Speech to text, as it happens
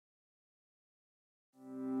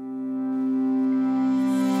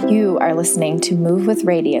You are listening to Move with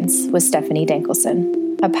Radiance with Stephanie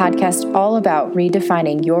Dankelson, a podcast all about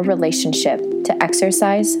redefining your relationship to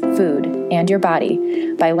exercise, food, and your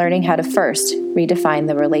body by learning how to first redefine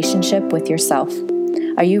the relationship with yourself.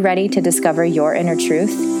 Are you ready to discover your inner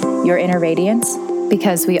truth, your inner radiance?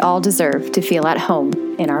 Because we all deserve to feel at home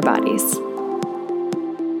in our bodies.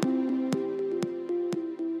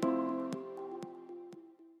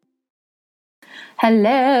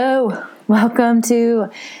 Hello, welcome to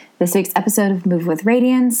this week's episode of Move with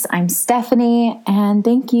Radiance. I'm Stephanie, and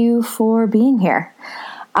thank you for being here.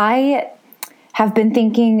 I have been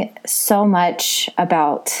thinking so much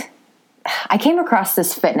about, I came across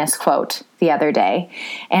this fitness quote the other day,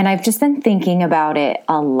 and I've just been thinking about it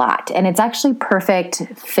a lot. And it's actually perfect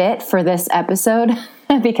fit for this episode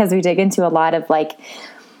because we dig into a lot of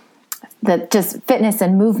the just fitness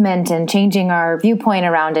and movement and changing our viewpoint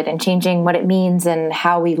around it and changing what it means and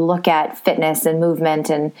how we look at fitness and movement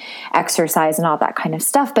and exercise and all that kind of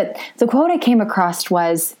stuff. But the quote I came across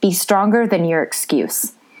was, "Be stronger than your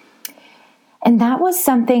excuse." And that was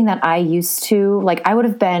something that I used to, I would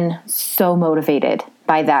have been so motivated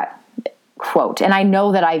by that quote. And I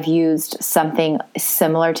know that I've used something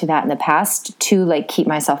similar to that in the past to keep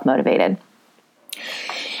myself motivated.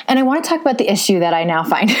 And I want to talk about the issue that I now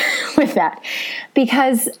find with that.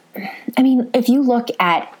 Because, if you look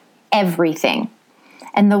at everything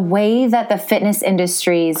and the way that the fitness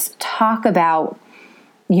industries talk about,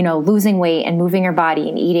 losing weight and moving your body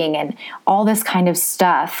and eating and all this kind of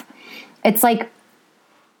stuff, it's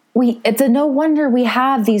it's a no wonder we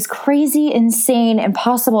have these crazy, insane,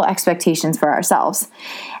 impossible expectations for ourselves.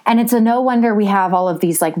 And it's a no wonder we have all of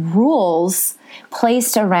these rules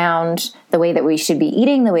placed around the way that we should be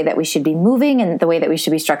eating, the way that we should be moving, and the way that we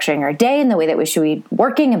should be structuring our day, and the way that we should be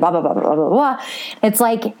working, and blah, blah, blah, blah, blah, blah.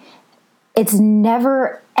 It's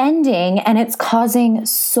never ending, and it's causing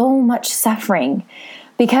so much suffering.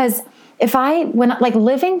 Because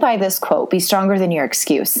living by this quote, "Be stronger than your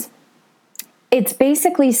excuse," it's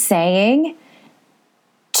basically saying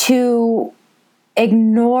to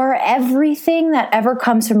ignore everything that ever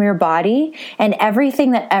comes from your body, and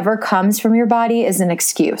everything that ever comes from your body is an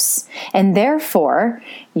excuse. And therefore,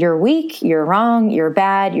 you're weak, you're wrong, you're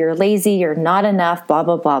bad, you're lazy, you're not enough, blah,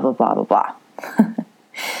 blah, blah, blah, blah, blah, blah.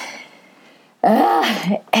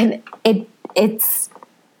 And it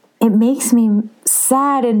makes me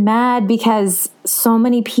sad and mad because so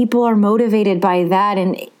many people are motivated by that.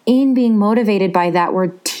 And in being motivated by that,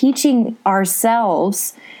 we're teaching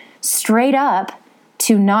ourselves straight up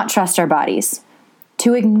to not trust our bodies,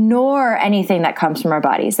 to ignore anything that comes from our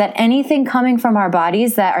bodies, that anything coming from our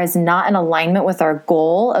bodies that is not in alignment with our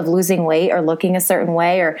goal of losing weight or looking a certain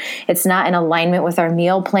way, or it's not in alignment with our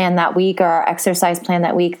meal plan that week or our exercise plan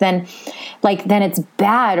that week, then it's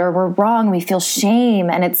bad or we're wrong. We feel shame,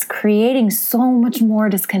 and it's creating so much more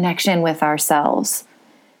disconnection with ourselves.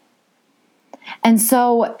 And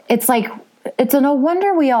so it's a no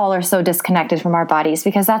wonder we all are so disconnected from our bodies,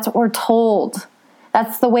 because that's what we're told.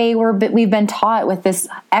 That's the way we've been taught with this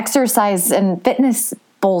exercise and fitness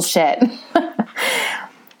bullshit.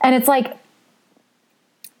 And it's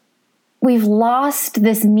we've lost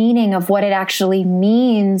this meaning of what it actually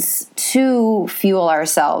means to fuel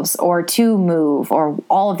ourselves or to move or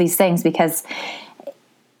all of these things, because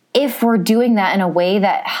if we're doing that in a way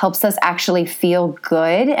that helps us actually feel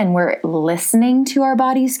good and we're listening to our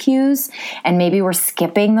body's cues, and maybe we're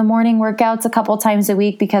skipping the morning workouts a couple times a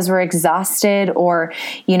week because we're exhausted, or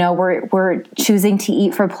we're choosing to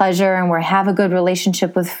eat for pleasure and we have a good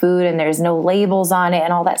relationship with food and there's no labels on it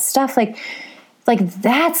and all that stuff,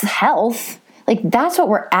 that's health. That's what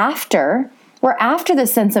we're after. We're after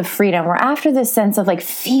this sense of freedom. We're after this sense of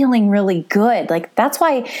feeling really good. That's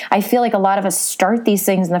why I feel a lot of us start these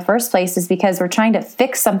things in the first place, is because we're trying to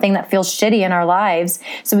fix something that feels shitty in our lives,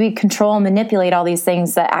 so we control and manipulate all these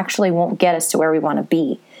things that actually won't get us to where we want to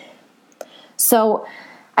be. So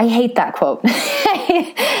I hate that quote.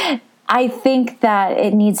 I think that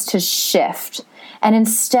it needs to shift. And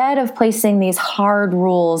instead of placing these hard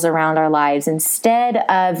rules around our lives, instead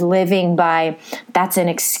of living by, that's an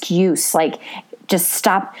excuse, just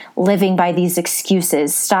stop living by these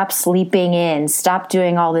excuses, stop sleeping in, stop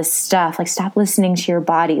doing all this stuff, stop listening to your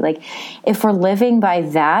body. If we're living by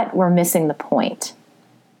that, we're missing the point.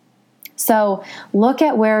 So look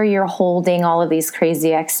at where you're holding all of these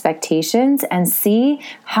crazy expectations and see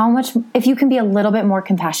how much, if you can be a little bit more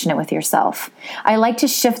compassionate with yourself. I like to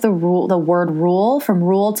shift the word rule from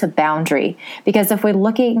rule to boundary, because if we're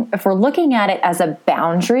looking at it as a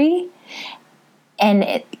boundary,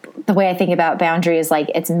 and the way I think about boundary is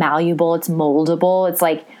it's malleable, it's moldable,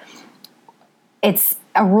 it's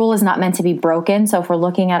a rule is not meant to be broken. So if we're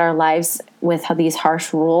looking at our lives with these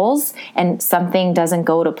harsh rules and something doesn't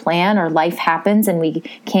go to plan or life happens and we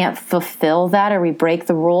can't fulfill that or we break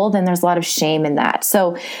the rule, then there's a lot of shame in that.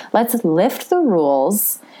 So let's lift the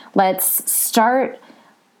rules. Let's start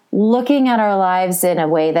looking at our lives in a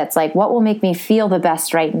way that's like, what will make me feel the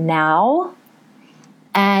best right now?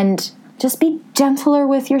 And just be gentler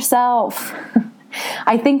with yourself.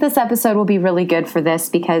 I think this episode will be really good for this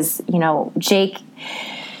because, Jake,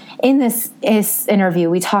 in this interview,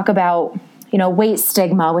 we talk about, weight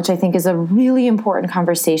stigma, which I think is a really important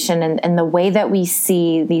conversation, and the way that we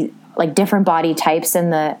see the different body types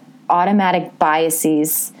and the automatic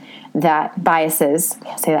biases,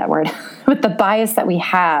 can't say that word, but the bias that we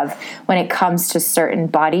have when it comes to certain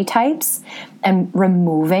body types and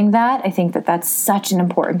removing that. I think that that's such an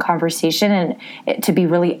important conversation, and to be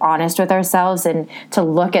really honest with ourselves and to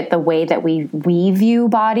look at the way that we view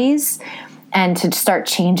bodies and to start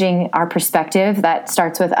changing our perspective. That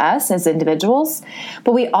starts with us as individuals.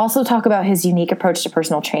 But we also talk about his unique approach to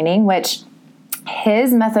personal training, which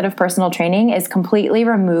his method of personal training is completely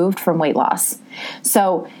removed from weight loss.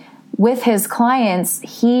 So with his clients,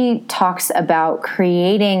 he talks about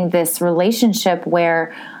creating this relationship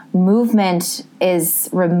where movement is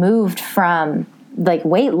removed from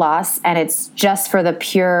weight loss, and it's just for the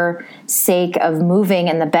pure sake of moving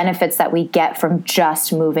and the benefits that we get from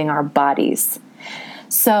just moving our bodies.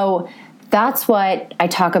 So that's what I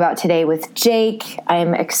talk about today with Jake.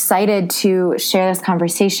 I'm excited to share this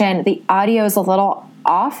conversation. The audio is a little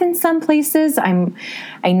off in some places.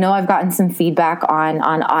 I know I've gotten some feedback on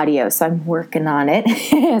audio, so I'm working on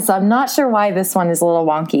it. So I'm not sure why this one is a little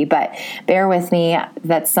wonky, but bear with me.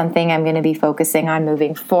 That's something I'm going to be focusing on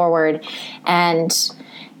moving forward. And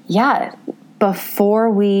yeah, before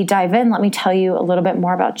we dive in, let me tell you a little bit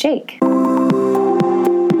more about Jake.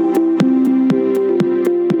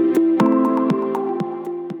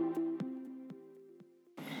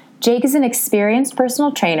 Jake is an experienced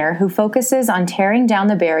personal trainer who focuses on tearing down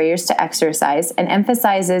the barriers to exercise and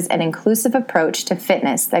emphasizes an inclusive approach to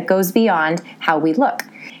fitness that goes beyond how we look.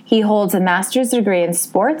 He holds a master's degree in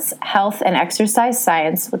sports, health, and exercise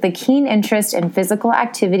science with a keen interest in physical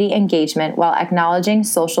activity engagement while acknowledging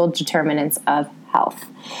social determinants of health.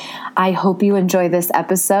 I hope you enjoy this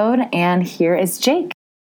episode, and here is Jake.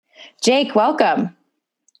 Jake, welcome.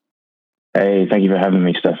 Hey, thank you for having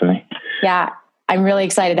me, Stephanie. Yeah. I'm really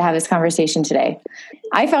excited to have this conversation today.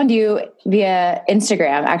 I found you via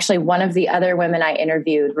Instagram. Actually, one of the other women I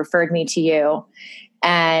interviewed referred me to you,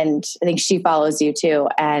 and I think she follows you too,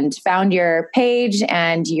 and found your page,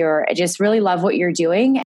 and I just really love what you're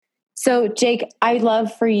doing. So Jake, I'd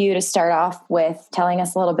love for you to start off with telling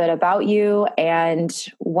us a little bit about you and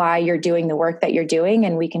why you're doing the work that you're doing,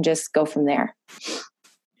 and we can just go from there.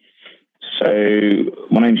 So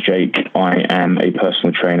my name's Jake. I am a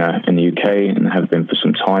personal trainer in the UK and have been for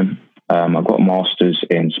some time. I've got a master's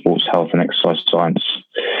in sports health and exercise science.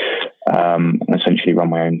 I essentially run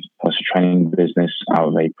my own personal training business out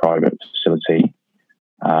of a private facility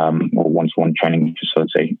or one-to-one training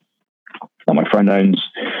facility that my friend owns.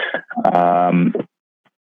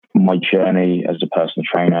 My journey as a personal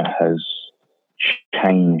trainer has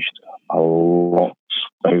changed a lot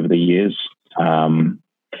over the years.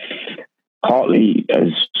 Partly as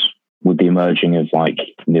with the emerging of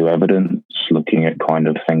new evidence, looking at kind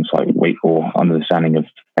of things like weight or understanding of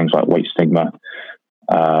things like weight stigma,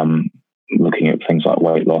 looking at things like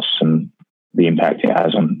weight loss and the impact it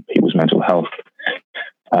has on people's mental health,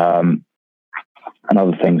 and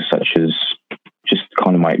other things such as just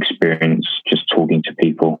kind of my experience just talking to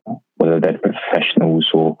people, whether they're professionals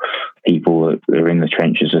or people that are in the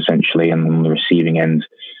trenches essentially and on the receiving end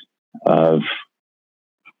of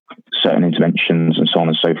certain interventions and so on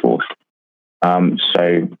and so forth.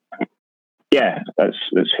 So yeah, that's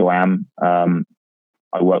who I am.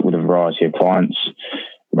 I work with a variety of clients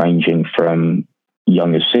ranging from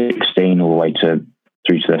young as 16 all the way through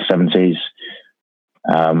to their 70s.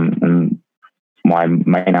 And my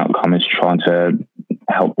main outcome is trying to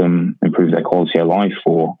help them improve their quality of life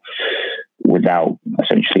or without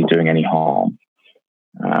essentially doing any harm.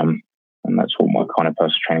 And that's what my kind of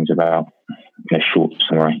personal training is about in a short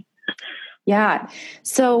summary. Yeah.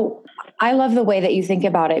 So I love the way that you think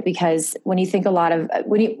about it, because when you think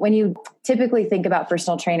when you typically think about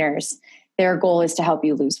personal trainers, their goal is to help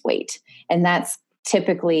you lose weight. And that's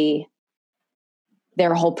typically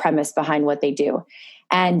their whole premise behind what they do.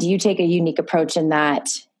 And you take a unique approach in that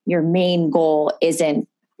your main goal isn't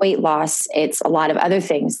weight loss. It's a lot of other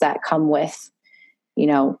things that come with,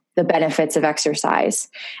 the benefits of exercise.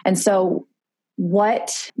 And so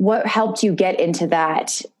what helped you get into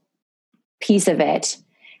that piece of it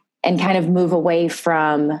and kind of move away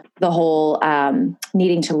from the whole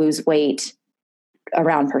needing to lose weight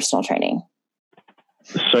around personal training?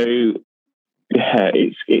 So, yeah,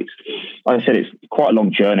 it's like I said, it's quite a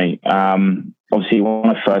long journey. Obviously, when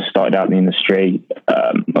I first started out in the industry,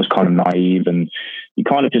 I was kind of naive, and you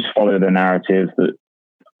kind of just follow the narrative that,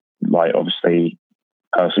 like, obviously,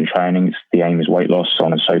 personal training, the aim is weight loss, so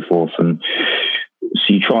on and so forth. And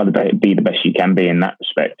so you try to be the best you can be in that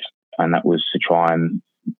respect. And that was to try and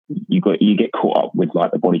you get caught up with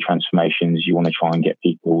like the body transformations. You want to try and get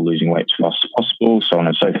people losing weight as fast as possible, so on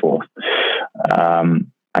and so forth.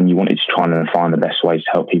 And you wanted to try and find the best ways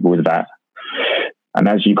to help people with that. And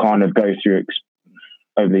as you kind of go through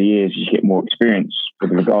over the years, you get more experience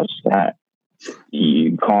with regards to that.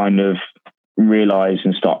 You kind of realize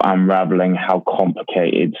and start unraveling how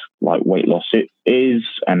complicated like weight loss it is,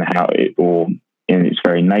 and how it, or in its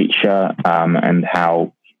very nature, and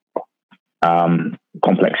how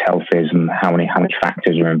complex health is, and how much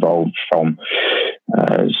factors are involved, from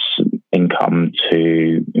income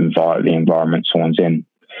to the environment someone's in.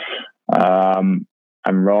 And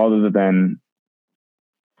rather than,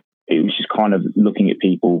 it was just kind of looking at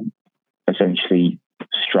people essentially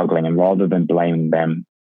struggling, and rather than blaming them,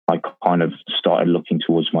 I kind of started looking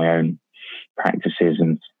towards my own practices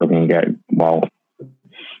and looking and go, well,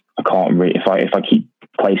 I can't really, if I keep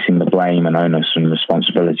placing the blame and onus and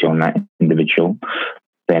responsibility on that individual,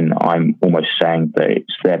 then I'm almost saying that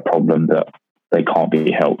it's their problem, that they can't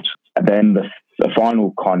be helped. And then the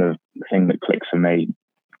final kind of thing that clicked for me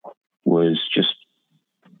was just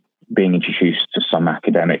being introduced to some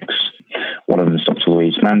academics. One of them is Dr.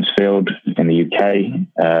 Louise Mansfield in the UK,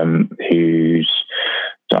 who's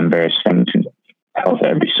done various things in health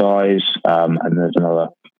at every size. And there's another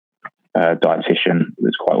dietitian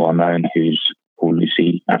that's quite well known, who's called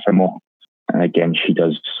Lucy Affermore. And again,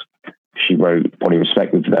 she wrote Body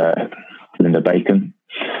Respect with Linda Bacon,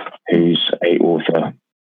 who's an author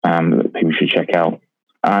that people should check out.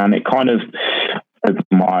 And it kind of opened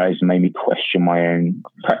my eyes and made me question my own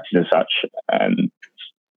practice as such. And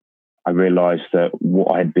I realized that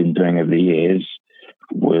what I had been doing over the years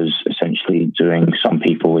was essentially doing some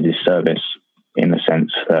people a disservice, in the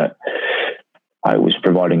sense that I was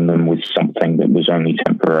providing them with something that was only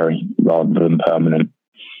temporary rather than permanent.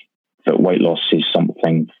 That weight loss is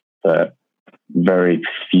something that very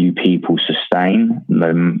few people sustain,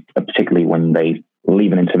 particularly when they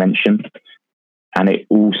leave an intervention. And it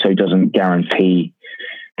also doesn't guarantee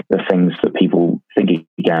the things that people think it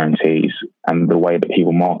guarantees, and the way that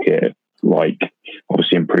people market it, like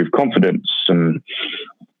obviously improved confidence and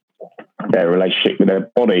their relationship with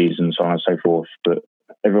their bodies and so on and so forth. But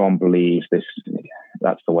everyone believes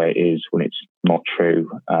that's the way it is, when it's not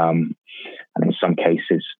true. And in some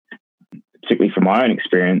cases, particularly from my own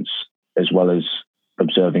experience, as well as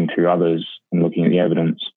observing through others and looking at the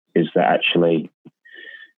evidence, is that actually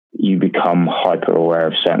you become hyper aware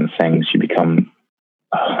of certain things. You become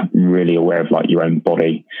really aware of like your own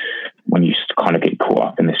body when you kind of get caught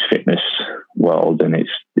up in this fitness world, and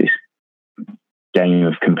it's this game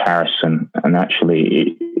of comparison, and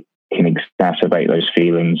actually it can exacerbate those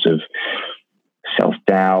feelings of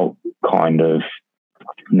self-doubt, kind of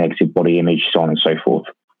negative body image, so on and so forth.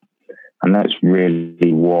 And that's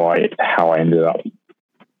really how I ended up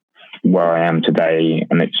where I am today.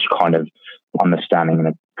 And it's kind of understanding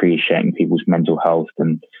and appreciating people's mental health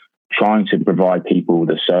and trying to provide people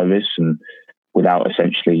the service, and without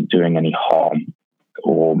essentially doing any harm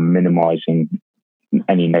or minimizing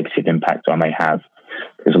any negative impact I may have.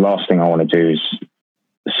 Because the last thing I want to do is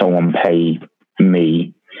someone pay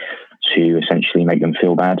me to essentially make them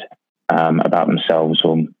feel bad about themselves,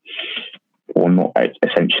 or not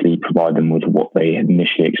essentially provide them with what they had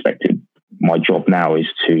initially expected. My job now is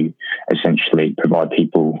to essentially provide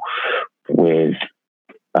people with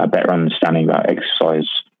a better understanding about exercise,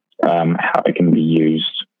 how it can be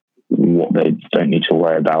used, what they don't need to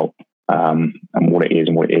worry about, and what it is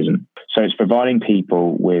and what it isn't. So it's providing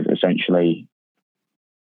people with essentially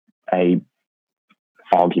a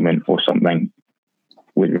argument or something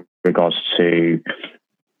with regards to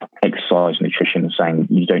exercise, nutrition, and saying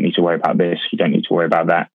you don't need to worry about this, you don't need to worry about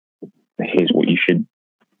that. Here's what you should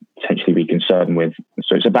potentially be concerned with.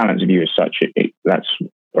 So it's a balance of view as such. That's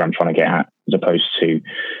where I'm trying to get at, as opposed to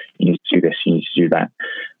you need to do this, you need to do that.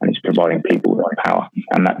 And it's providing people with power.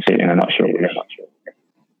 And that's it in a nutshell.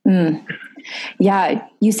 Yeah,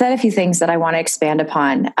 you said a few things that I want to expand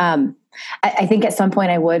upon. I think at some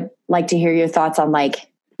point I would like to hear your thoughts on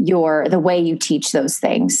like the way you teach those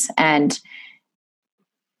things, and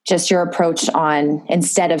just your approach on,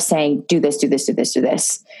 instead of saying, do this, do this, do this, do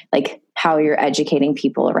this, like how you're educating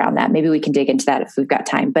people around that. Maybe we can dig into that if we've got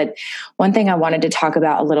time. But one thing I wanted to talk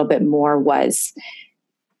about a little bit more was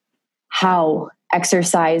how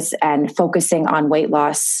exercise and focusing on weight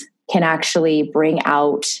loss can actually bring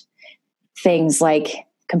out things like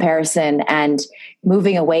comparison and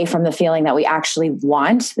moving away from the feeling that we actually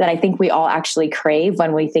want, that I think we all actually crave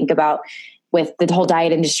when we think about with the whole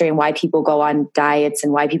diet industry and why people go on diets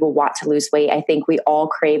and why people want to lose weight. I think we all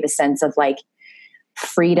crave a sense of like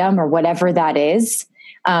freedom or whatever that is,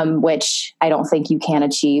 which I don't think you can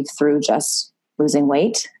achieve through just losing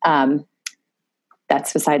weight.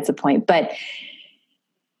 That's besides the point. But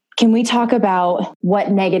can we talk about what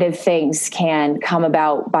negative things can come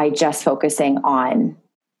about by just focusing on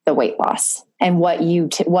the weight loss and what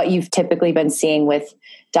you've typically been seeing with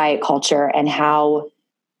diet culture and how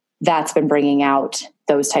that's been bringing out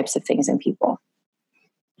those types of things in people?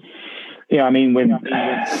 Yeah, I mean, when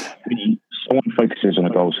someone focuses on a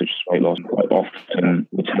goal such as weight loss, quite often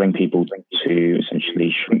we're telling people to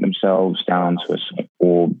essentially shrink themselves down to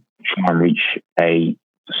or try and reach a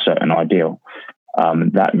certain ideal.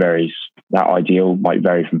 That varies. That ideal might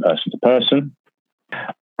vary from person to person.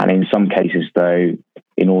 And in some cases, though,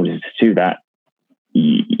 in order to do that,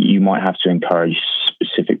 you might have to encourage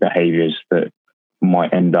specific behaviors that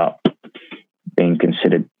might end up being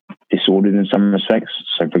considered disordered in some respects.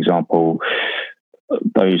 So, for example,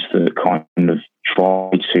 those that kind of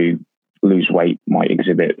try to lose weight might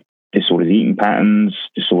exhibit disordered eating patterns,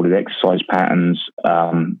 disordered exercise patterns,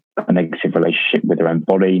 a negative relationship with their own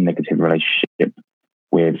body, negative relationship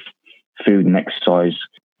with food and exercise,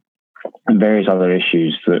 and various other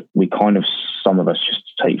issues that we kind of, some of us just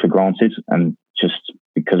take for granted, and just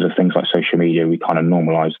because of things like social media, we kind of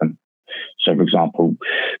normalize them. So, for example,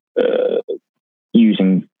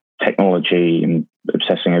 using technology and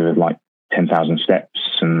obsessing over like 10,000 steps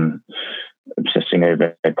and obsessing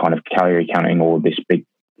over kind of calorie counting, or this big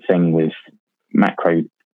thing with macro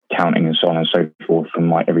counting and so on and so forth. And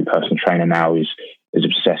like every personal trainer now is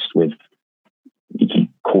obsessed with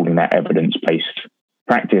calling that evidence-based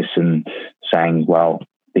practice and saying, well,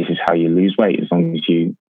 this is how you lose weight as long as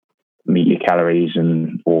you meet your calories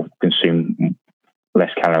and or consume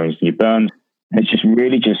less calories than you burn. And it's just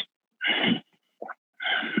really just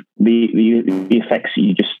the effects that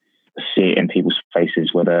you just see it in people's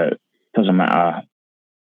faces, whether it doesn't matter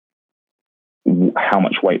how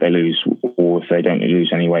much weight they lose or if they don't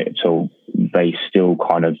lose any weight at all, they still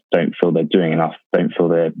kind of don't feel they're doing enough, don't feel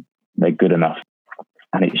they're good enough.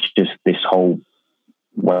 And it's just this whole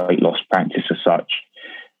weight loss practice as such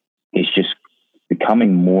is just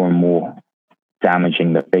becoming more and more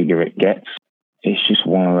damaging the bigger it gets. It's just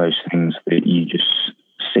one of those things that you just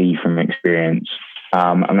see from experience.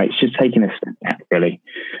 And it's just taking a step back, really,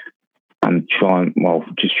 and trying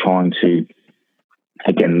to,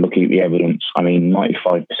 again, looking at the evidence. I mean,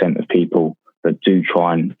 95% of people that do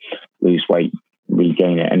try and lose weight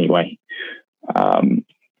regain it anyway.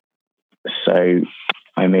 So,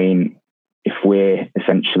 I mean, if we're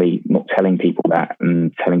essentially not telling people that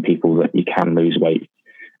and telling people that you can lose weight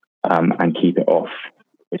and keep it off,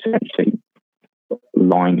 essentially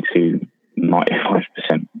lying to 95%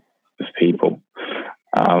 of people.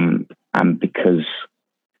 And because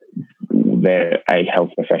a health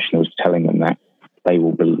professional is telling them that, they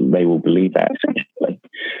will believe that essentially,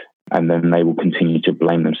 and then they will continue to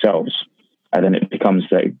blame themselves, and then it becomes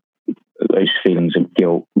those feelings of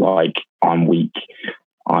guilt, like I'm weak,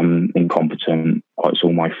 I'm incompetent, it's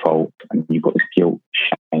all my fault, and you've got this guilt,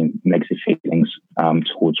 shame, negative feelings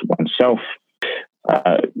towards oneself,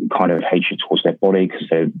 kind of hatred towards their body because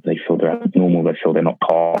they feel they're abnormal, they feel they're not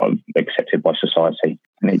part of, accepted by society,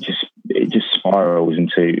 and it just spirals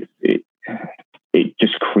into it. It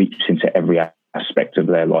just creeps into every aspect of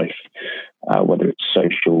their life, whether it's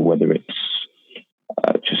social, whether it's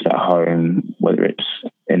just at home, whether it's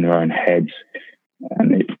in their own heads,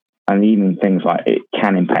 and even things like it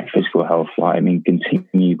can impact physical health. Like, I mean,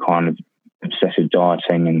 continue kind of obsessive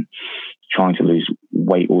dieting and trying to lose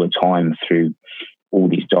weight all the time through all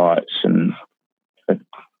these diets and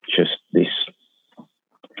just this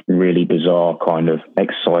really bizarre kind of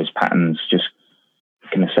exercise patterns just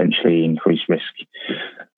can essentially increase risk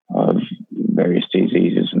of various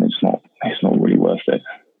diseases, and it's not really worth it.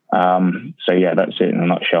 So yeah, that's it in a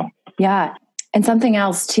nutshell. Yeah. And something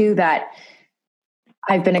else too that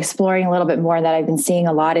I've been exploring a little bit more, that I've been seeing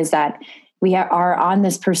a lot, is that we are on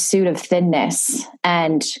this pursuit of thinness,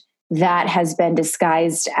 and that has been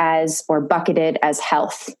disguised as, or bucketed as,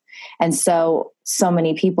 health. And so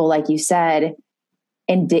many people, like you said,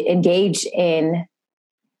 engage in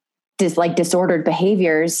disordered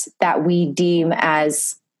behaviors that we deem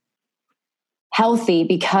as healthy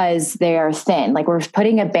because they are thin. Like we're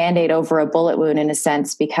putting a Band-Aid over a bullet wound in a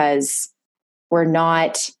sense, because we're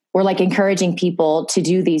like encouraging people to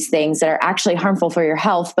do these things that are actually harmful for your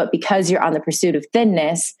health. But because you're on the pursuit of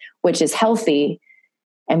thinness, which is healthy,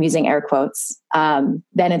 I'm using air quotes, then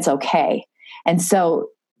it's okay. And so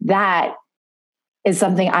that is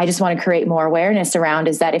something I just want to create more awareness around,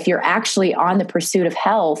 is that if you're actually on the pursuit of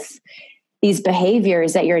health, these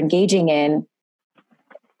behaviors that you're engaging in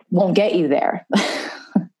won't get you there,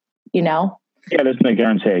 you know? Yeah, there's no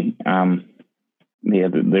guarantee.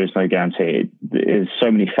 There's no guarantee. There's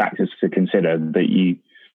so many factors to consider that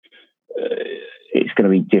it's going to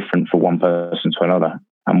be different for one person to another.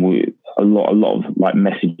 And a lot of like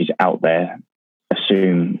messages out there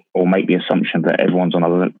assume or make the assumption that everyone's on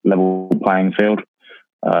a level playing field,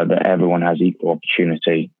 that everyone has equal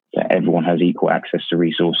opportunity, that everyone has equal access to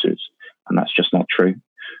resources. And that's just not true.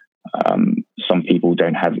 Some people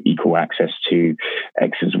don't have equal access to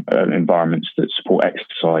environments that support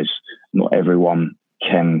exercise. Not everyone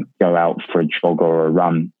can go out for a jog or a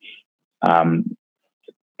run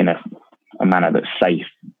in a manner that's safe.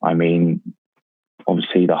 I mean,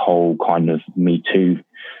 obviously the whole kind of Me Too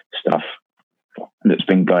stuff that's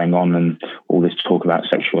been going on and all this talk about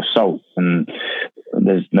sexual assault. And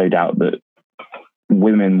there's no doubt that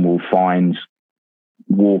women will find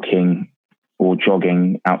walking or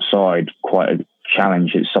jogging outside quite a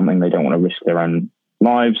challenge. It's something they don't want to risk their own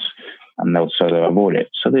lives, and they'll avoid it.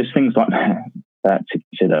 So there's things like that to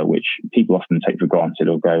consider, which people often take for granted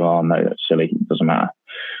or go, oh no, that's silly, it doesn't matter.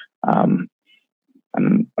 And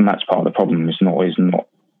that's part of the problem, is not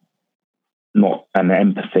an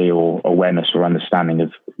empathy or awareness or understanding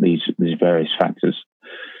of these various factors.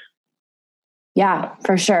 Yeah,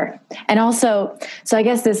 for sure. And also, so I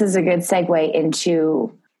guess this is a good segue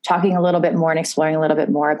into talking a little bit more and exploring a little bit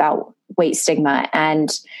more about weight stigma and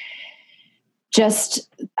just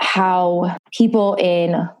how people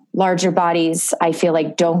in larger bodies, I feel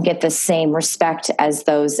like, don't get the same respect as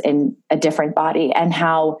those in a different body, and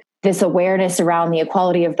how this awareness around the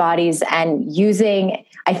equality of bodies and using,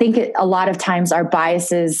 I think a lot of times our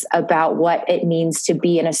biases about what it means to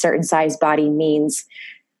be in a certain size body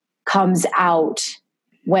comes out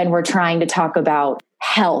when we're trying to talk about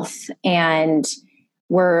health, and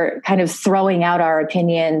we're kind of throwing out our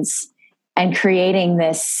opinions and creating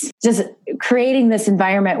this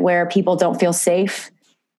environment where people don't feel safe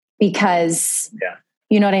because,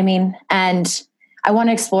 you know what I mean? And I want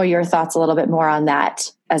to explore your thoughts a little bit more on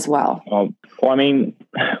that as well. Well, I mean,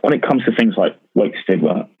 when it comes to things like weight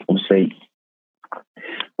stigma, obviously,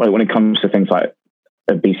 when it comes to things like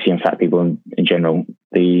obesity and fat people in general,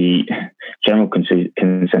 the general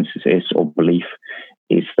consensus is, or belief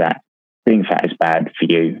is, that being fat is bad for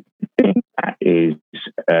you. Being fat is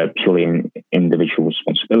purely an individual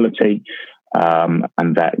responsibility,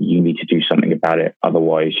 and that you need to do something about it.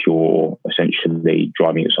 Otherwise, you're essentially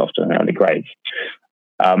driving yourself to an early grave.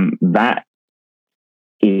 That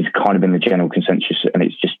is kind of in the general consensus, and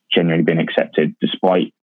it's just genuinely been accepted,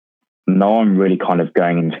 despite no one really kind of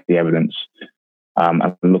going into the evidence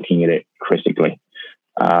and looking at it critically.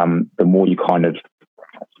 The more you kind of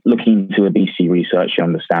look into obesity research, you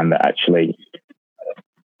understand that actually,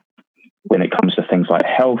 when it comes to things like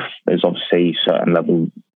health, there's obviously a certain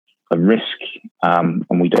level of risk, and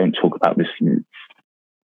we don't talk about this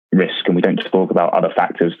risk, and we don't talk about other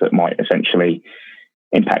factors that might essentially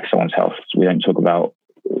impact someone's health. So we don't talk about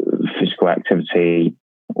physical activity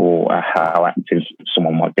or how active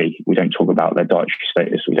someone might be. We don't talk about their dietary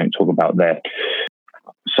status. We don't talk about their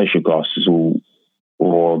social classes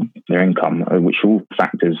or their income, which are all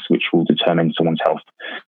factors which will determine someone's health.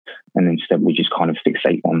 And instead, we just kind of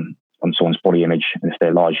fixate on someone's body image. And if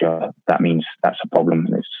they're larger, that means that's a problem.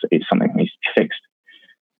 It's something that needs to be fixed,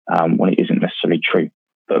 when it isn't necessarily true.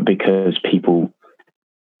 But because people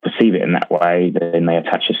perceive it in that way, then they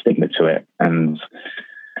attach a stigma to it. And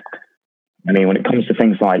I mean, when it comes to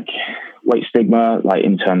things like weight stigma, like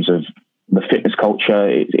in terms of the fitness culture,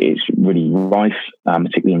 it's really rife,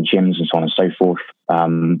 particularly in gyms and so on and so forth.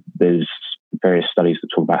 There's various studies that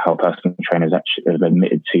talk about how personal trainers actually have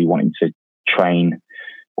admitted to wanting to train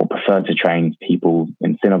or prefer to train people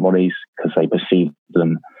in thinner bodies because they perceive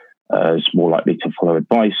them as more likely to follow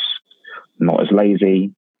advice, not as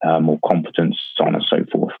lazy, more competent, so on and so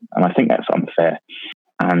forth. And I think that's unfair.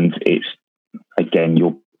 And it's, again,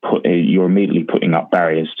 you're immediately putting up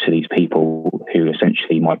barriers to these people who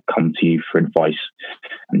essentially might come to you for advice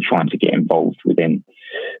and trying to get involved within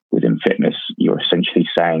fitness. You're essentially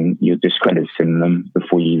saying you're discrediting them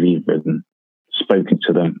before you've even spoken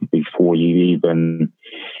to them, before you even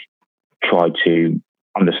tried to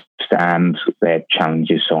understand their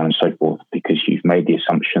challenges, so on and so forth, because you've made the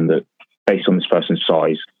assumption that based on this person's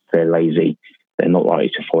size, they're lazy, they're not likely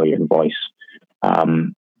to follow your advice.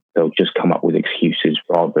 They'll just come up with excuses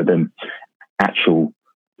rather than actual,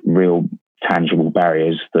 real, tangible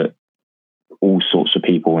barriers that all sorts of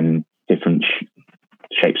people in different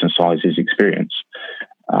shapes and sizes experience.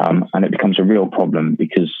 And it becomes a real problem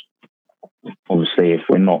because obviously if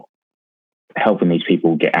we're not helping these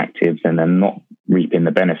people get active, then they're not reaping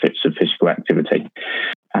the benefits of physical activity.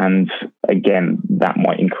 And again, that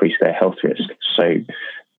might increase their health risk. So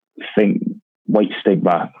I think weight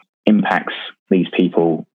stigma impacts these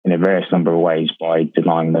people in a various number of ways by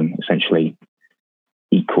denying them essentially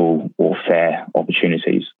equal or fair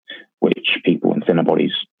opportunities, which people in thinner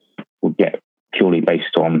bodies will get purely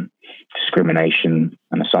based on discrimination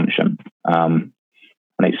and assumption. And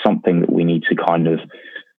it's something that we need to kind of,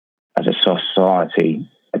 as a society,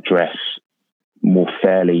 address more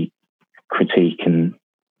fairly, critique and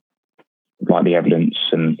like the evidence,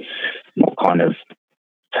 and not kind of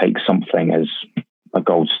take something as a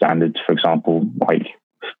gold standard, for example, like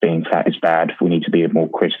being fat is bad. We need to be more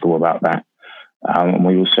critical about that. And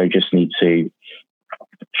we also just need to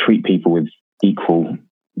treat people with equal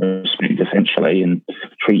respect, essentially, and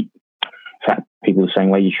treat fat people the same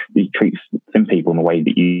way you treat thin people, in the way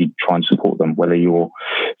that you try and support them, whether you're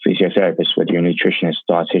a physiotherapist, whether you're a nutritionist,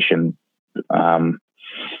 dietitian,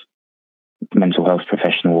 mental health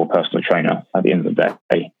professional or personal trainer. At the end of the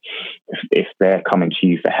day, if they're coming to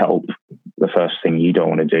you for help, the first thing you don't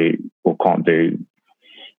want to do or can't do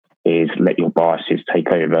is let your biases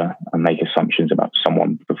take over and make assumptions about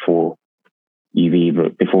someone before they've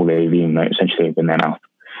even essentially opened their mouth,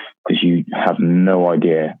 because you have no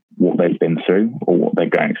idea what they've been through or what they're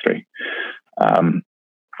going through. And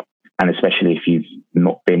especially if you've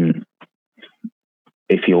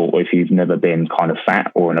never been kind of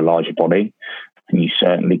fat or in a larger body, and you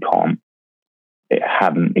certainly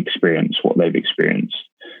haven't experienced what they've experienced.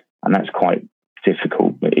 And that's quite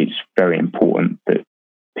difficult, but it's very important that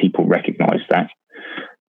people recognize that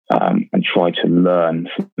and try to learn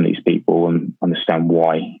from these people and understand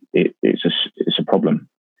why it's a problem,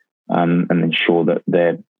 and ensure that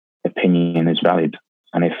their opinion is valid.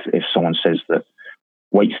 And if someone says that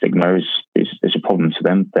weight stigma is a problem to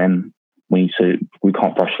them, then we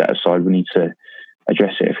can't brush that aside. We need to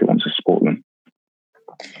address it if we want to support them.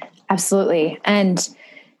 Absolutely. And,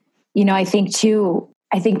 I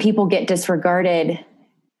think people get disregarded.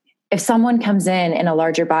 If someone comes in a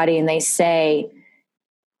larger body and they say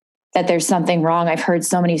that there's something wrong, I've heard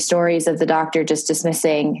so many stories of the doctor just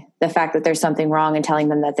dismissing the fact that there's something wrong and telling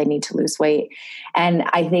them that they need to lose weight. And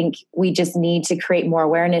I think we just need to create more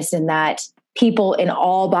awareness in that people in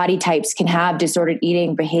all body types can have disordered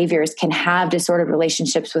eating behaviors, can have disordered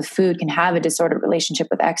relationships with food, can have a disordered relationship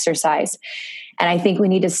with exercise. And I think we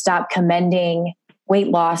need to stop commending weight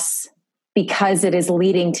loss because it is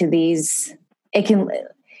leading to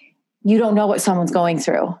you don't know what someone's going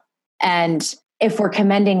through. And if we're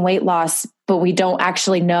commending weight loss, but we don't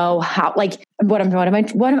actually know how, like what I'm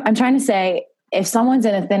trying to say, if someone's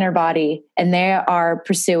in a thinner body and they are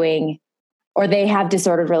pursuing, or they have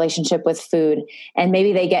disordered relationship with food, and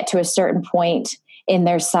maybe they get to a certain point in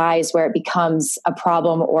their size where it becomes a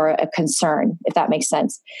problem or a concern, if that makes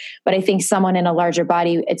sense. But I think someone in a larger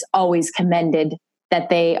body, it's always commended that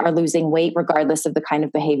they are losing weight regardless of the kind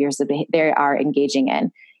of behaviors that they are engaging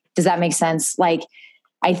in. Does that make sense? Like,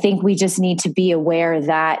 I think we just need to be aware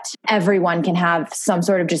that everyone can have some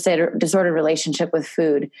sort of disordered relationship with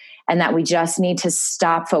food, and that we just need to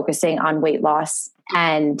stop focusing on weight loss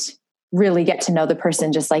and really get to know the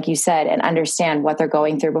person, just like you said, and understand what they're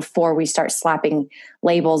going through before we start slapping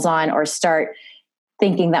labels on or start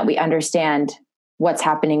thinking that we understand what's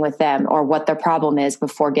happening with them or what their problem is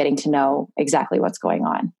before getting to know exactly what's going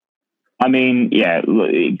on. I mean, yeah,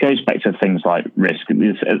 it goes back to things like risk. At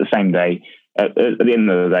the same day, at the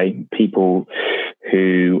end of the day, people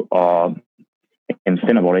who are in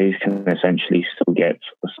thinner bodies can essentially still get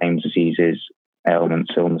the same diseases,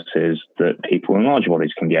 ailments, illnesses that people in larger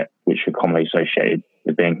bodies can get, which are commonly associated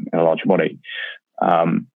with being in a larger body.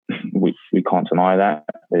 We can't deny that.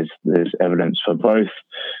 There's evidence for both.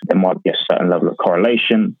 There might be a certain level of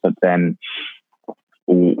correlation, but then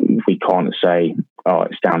we can't say, oh,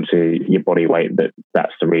 it's down to your body weight,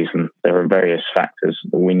 that's the reason. There are various factors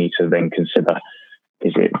that we need to then consider.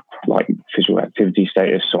 Is it like physical activity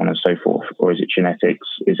status, so on and so forth? Or is it genetics?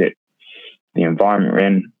 Is it the environment we're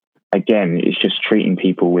in? Again, it's just treating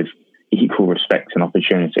people with equal respect and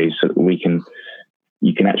opportunities so that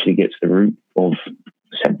you can actually get to the root of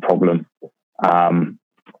said problem. And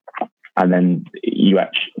then you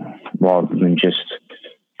actually, rather than just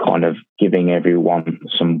kind of giving everyone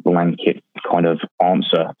some blanket kind of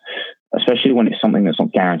answer, especially when it's something that's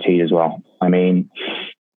not guaranteed as well. I mean,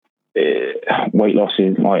 weight loss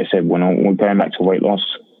is, like I said, when we're going back to weight loss,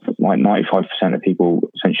 like 95% of people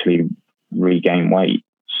essentially regain weight.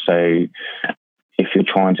 So if you're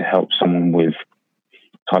trying to help someone with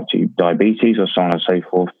type 2 diabetes or so on and so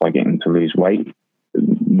forth by getting them to lose weight,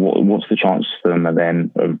 what's the chance for them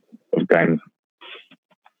then of going,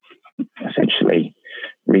 essentially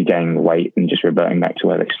regaining the weight and just reverting back to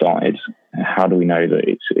where they started? How do we know that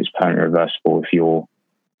it's permanently reversible if you're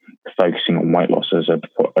focusing on weight loss as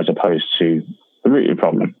opposed to the root of the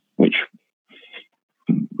problem, which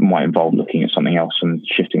might involve looking at something else and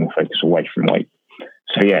shifting the focus away from weight?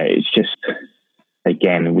 So yeah, it's just,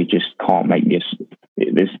 again, we just can't make this.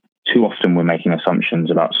 There's too often we're making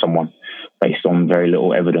assumptions about someone based on very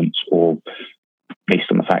little evidence or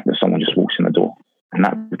based on the fact that someone just walks in the door, and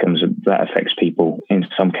that affects people in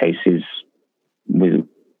some cases with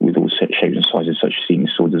all shapes and sizes, such as eating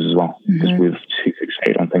disorders as well, because we're too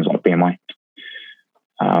fixated on things like BMI.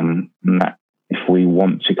 And that if we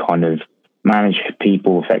want to kind of manage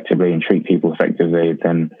people effectively and treat people effectively,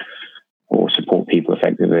 or support people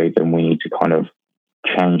effectively, then we need to kind of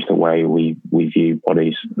change the way we view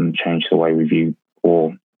bodies and change the way we view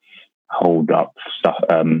or hold up stuff,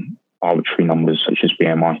 arbitrary numbers such as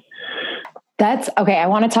BMI. That's okay. I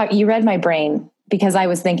want to talk, you read my brain, because I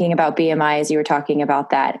was thinking about BMI as you were talking about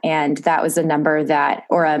that. And that was a number that,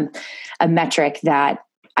 or a metric that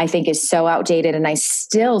I think is so outdated. And I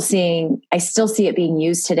still see it being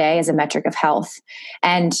used today as a metric of health.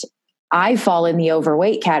 And I fall in the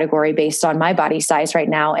overweight category based on my body size right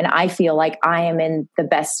now. And I feel like I am in the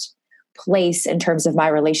best place in terms of my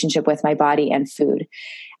relationship with my body and food.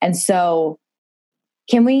 And so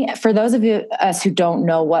can we, for those of us who don't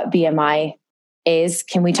know what BMI is,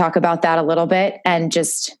 can we talk about that a little bit and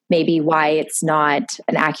just maybe why it's not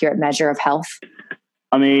an accurate measure of health?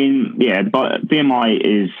 I mean, yeah, but BMI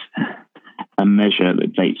is a measure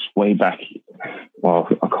that dates way back. Well,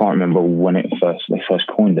 I can't remember when they first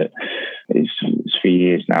coined it. It's a few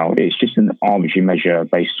years now. It's just an arbitrary measure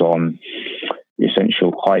based on the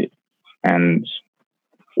essential height and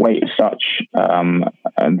weight as such.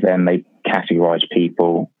 And then they categorize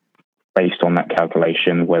people based on that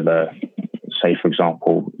calculation, whether, say, for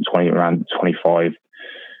example, around 25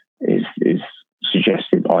 is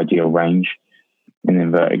suggested ideal range in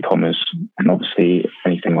inverted commas. And obviously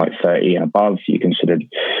anything like 30 and above, you considered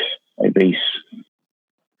obese.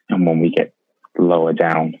 And when we get lower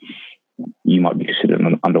down, you might be considered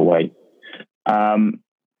underweight.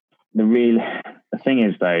 The thing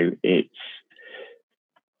is, though,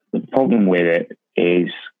 the problem with it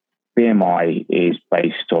is BMI is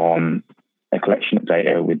based on a collection of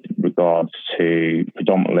data with regards to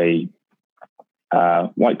predominantly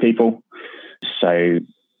white people. So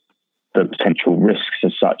the potential risks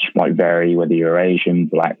as such might vary whether you're Asian,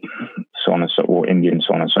 Black, so on and so, or Indian,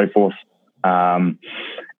 so on and so forth. And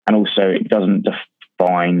also, it doesn't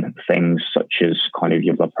define things such as kind of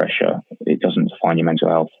your blood pressure. It doesn't define your mental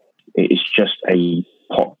health. It's just a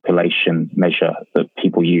population measure that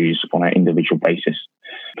people use on an individual basis.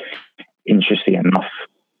 Interestingly enough,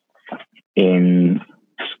 in,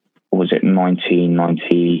 was it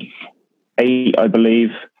 1998, I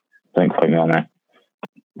believe? Don't quote me on that.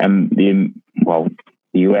 And the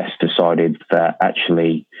US decided that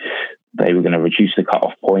actually they were going to reduce the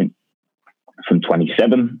cutoff point from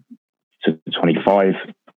 27 to 25,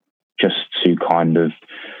 just to kind of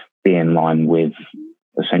be in line with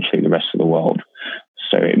essentially the rest of the world.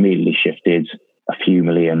 So it immediately shifted a few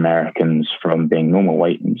million Americans from being normal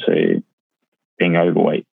weight into being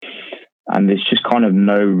overweight. And there's just kind of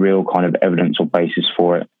no real kind of evidence or basis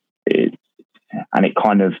for it. And it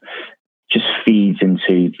kind of just feeds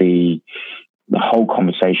into the whole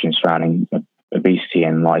conversation surrounding obesity,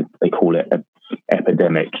 and like they call it an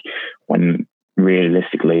epidemic, when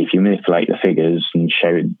realistically, if you manipulate the figures and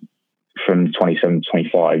show from 27 to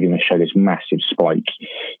 25, you're going to show this massive spike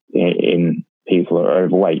in people who are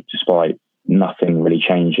overweight, despite nothing really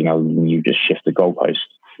changing other than you just shift the goalpost.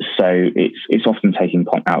 So it's often taken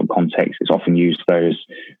out of context. It's often used as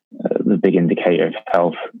the big indicator of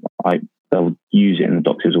health. They'll use it in the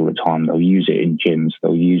doctors all the time. They'll use it in gyms.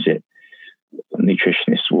 They'll use it.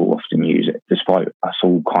 Nutritionists will often use it, despite us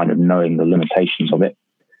all kind of knowing the limitations of it.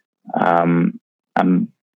 And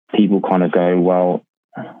people kind of go, well,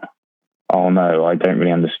 oh no, I don't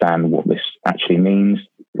really understand what this actually means.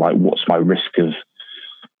 Like, what's my risk of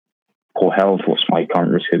poor health? What's my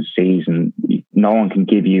current risk of disease? And no one can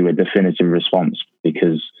give you a definitive response,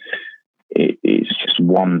 because it's just just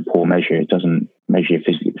one poor measure. It doesn't measure your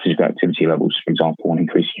physical activity levels, for example, and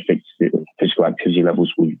increasing your physical activity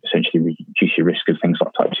levels will essentially reduce your risk of things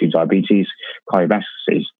like type 2 diabetes, cardiovascular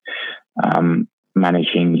disease.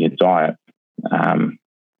 Managing your diet can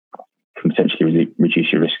potentially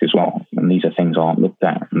reduce your risk as well. And these are things that aren't looked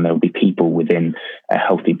at. And there'll be people within a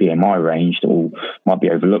healthy BMI range that might be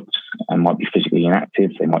overlooked and might be physically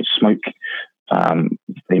inactive. They might smoke.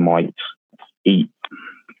 They might eat,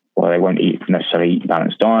 well, they won't necessarily eat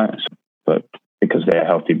balanced diets, but because they're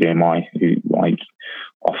healthy BMI,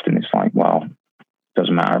 often it's like, well, it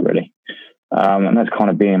doesn't matter really. And that's kind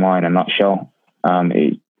of BMI in a nutshell.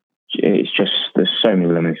 It's just, there's so many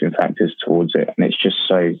limiting factors towards it. And it's just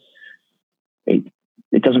so,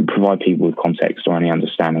 it doesn't provide people with context or any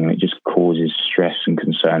understanding. And it just causes stress and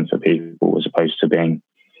concern for people as opposed to being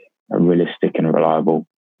a realistic and reliable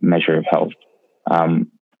measure of health.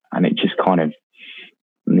 And it just kind of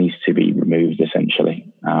needs to be removed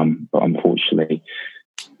essentially. But unfortunately,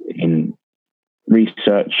 in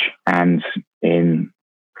research and in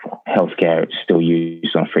healthcare, it's still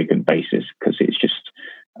used on a frequent basis because it's just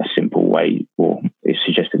a simple way, or it's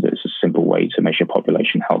suggested that it's a simple way to measure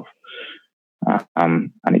population health.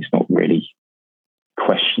 And it's not really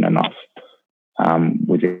questioned enough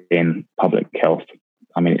within public health.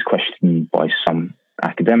 I mean, it's questioned by some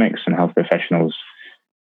academics and health professionals,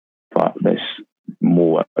 but there's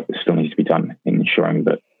more that still needs to be done in ensuring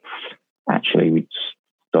that actually we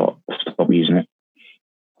stop using it.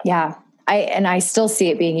 Yeah. I still see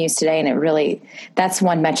it being used today, and that's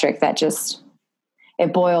one metric that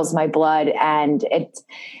it boils my blood. And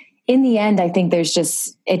in the end, I think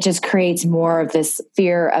it just creates more of this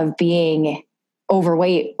fear of being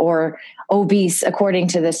overweight or obese according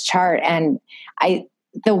to this chart. And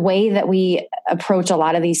the way that we approach a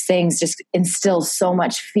lot of these things just instills so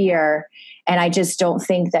much fear. And I just don't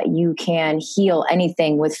think that you can heal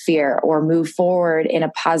anything with fear or move forward in a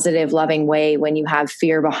positive, loving way when you have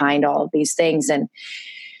fear behind all of these things. And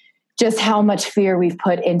just how much fear we've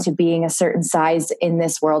put into being a certain size in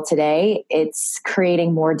this world today, it's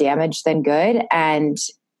creating more damage than good. And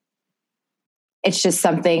it's just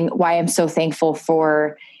something why I'm so thankful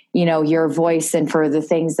for, your voice and for the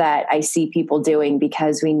things that I see people doing,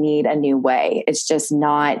 because we need a new way. It's just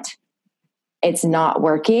it's not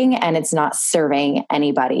working, and it's not serving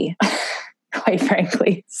anybody, quite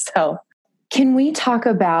frankly. So can we talk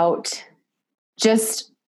about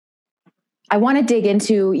I want to dig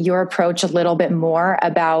into your approach a little bit more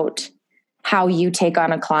about how you take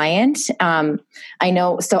on a client. I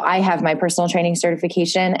know, so I have my personal training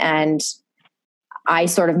certification, and I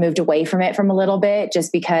sort of moved away from it from a little bit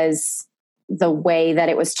just because the way that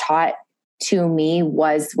it was taught to me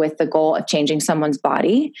was with the goal of changing someone's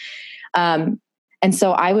body. And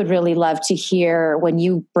so I would really love to hear, when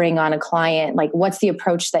you bring on a client, like, what's the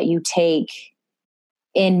approach that you take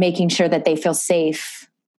in making sure that they feel safe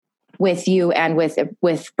with you and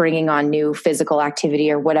with bringing on new physical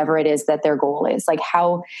activity or whatever it is that their goal is? Like,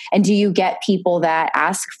 how, and do you get people that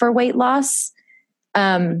ask for weight loss?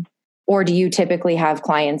 Or do you typically have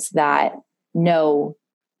clients that know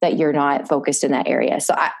that you're not focused in that area?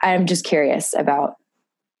 So I'm just curious about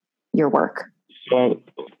your work. Well,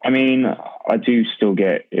 I mean, I do still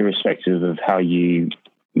get, irrespective of how you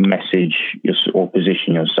message or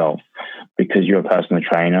position yourself, because you're a personal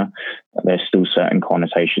trainer, there's still certain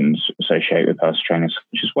connotations associated with personal trainers,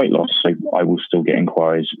 such as weight loss. So I will still get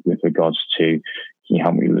inquiries with regards to, can you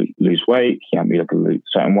help me lose weight? Can you help me look a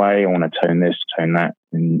certain way? I want to tone this, tone that,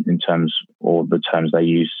 in terms, or the terms they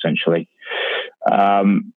use, essentially.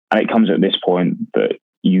 And it comes at this point that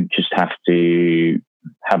you just have to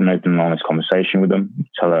have an open and honest conversation with them.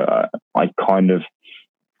 Tell her, I kind of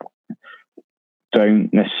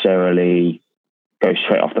don't necessarily go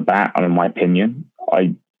straight off the bat. In my opinion,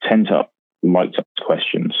 I tend to like to ask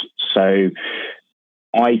questions. So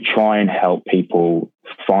I try and help people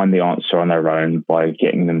find the answer on their own by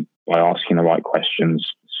asking the right questions,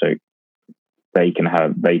 so they can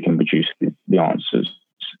produce the answers.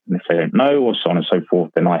 And if they don't know, or so on and so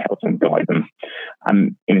forth, then I help them, guide them.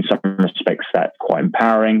 And in some respects, that's quite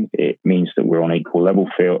empowering. It means that we're on equal level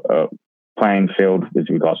playing field with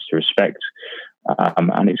regards to respect,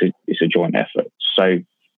 and it's a joint effort. So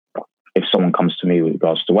if someone comes to me with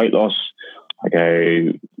regards to weight loss, I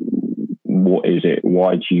go, what is it?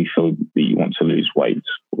 Why do you feel that you want to lose weight?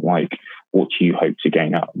 Like, what do you hope to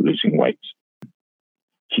gain out of losing weight?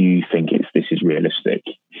 Do you think this is realistic?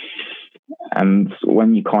 And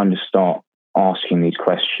when you kind of start asking these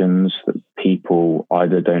questions, that people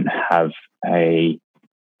either don't have a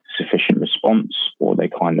sufficient response, or they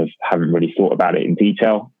kind of haven't really thought about it in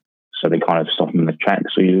detail, so they kind of stop in the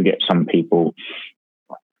tracks. So you get some people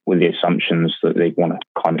with the assumptions that they want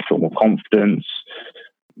to kind of feel more confidence,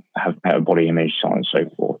 have better body image, so on and so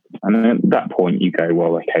forth. And then at that point you go,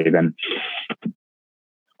 well, okay, then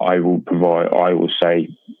I will say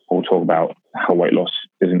or talk about how weight loss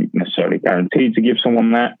isn't necessarily guaranteed to give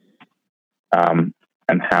someone that,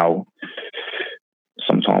 and how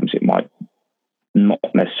sometimes it might not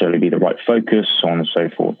necessarily be the right focus, so on and so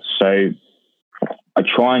forth. So I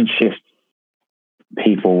try and shift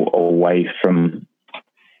people away from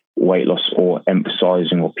weight loss or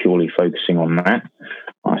emphasizing or purely focusing on that.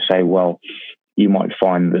 I say, well, you might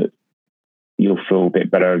find that you'll feel a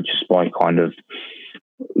bit better just by kind of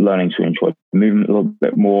learning to enjoy movement a little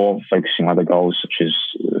bit more, focusing on other goals such as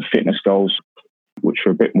fitness goals, which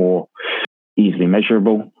are a bit more easily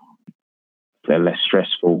measurable. They're less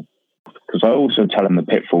stressful. Because I also tell them the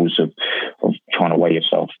pitfalls of trying to weigh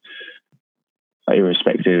yourself.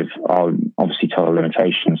 Irrespective, I'll obviously tell the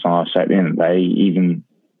limitations. And I say at the end of the day, even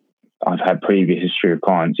I've had previous history of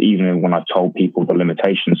clients, even when I've told people the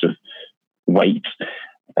limitations of weight,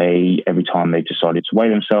 every time they've decided to weigh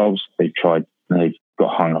themselves, they've got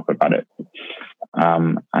hung up about it.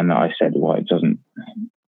 And I said, well, it doesn't,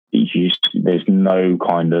 there's no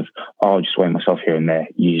kind of, I'll just weigh myself here and there.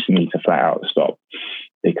 You just need to flat out stop,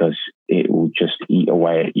 because it will just eat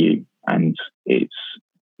away at you and it's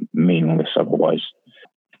meaningless otherwise.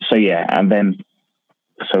 So yeah, and then,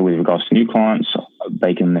 so with regards to new clients,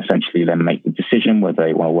 they can essentially then make the decision whether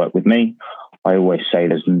they want to work with me. I always say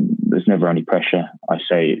there's never any pressure. I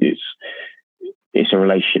say it's a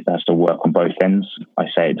relationship that has to work on both ends. I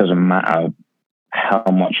say it doesn't matter how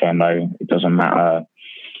much I know. It doesn't matter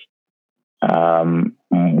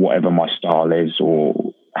whatever my style is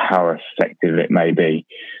or how effective it may be.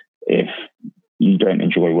 If you don't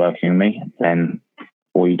enjoy working with me, then,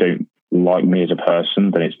 or you don't like me as a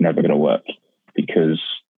person, then it's never going to work. Because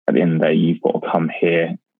at the end of the day, you've got to come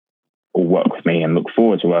here or work with me and look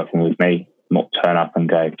forward to working with me, not turn up and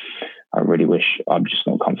go, I really wish, I'm just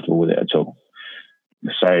not comfortable with it at all.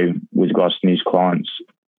 So with regards to new clients,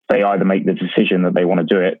 they either make the decision that they want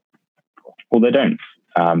to do it or they don't,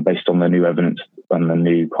 based on the new evidence and the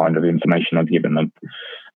new kind of information I've given them.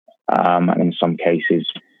 And in some cases,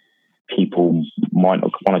 people might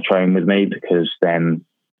not want to train with me because then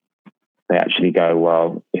they actually go,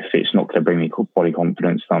 well, if it's not going to bring me body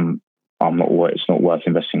confidence, then it's not worth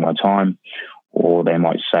investing my time. Or they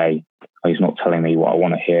might say, oh, he's not telling me what I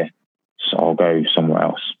want to hear, so I'll go somewhere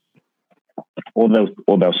else. Or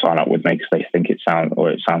they'll sign up with me because they think it sounds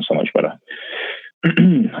so much better.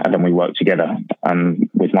 And then we work together. And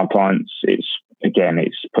with my clients, it's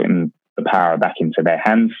putting the power back into their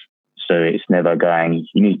hands. So it's never going,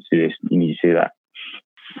 you need to do this, you need to do that.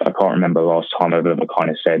 I can't remember the last time I've ever kind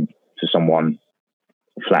of said to someone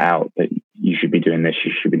flat out that you should be doing this,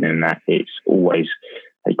 you should be doing that. It's always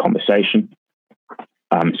a conversation.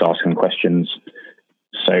 It's asking questions.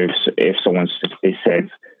 So if someone said,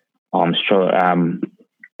 I'm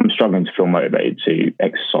struggling to feel motivated to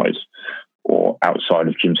exercise or outside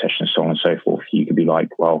of gym sessions, so on and so forth, you could be like,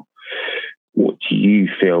 well, what do you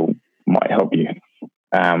feel might help you?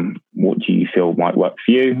 What do you feel might work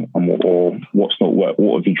for you? And what's not worked?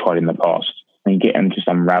 What have you tried in the past? And you get them just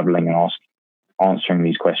unraveling and answering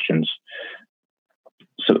these questions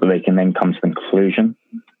so that they can then come to the conclusion.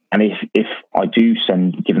 And if I do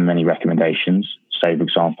give them any recommendations, say, for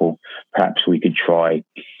example, perhaps we could try,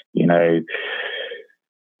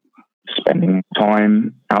 spending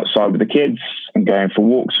time outside with the kids and going for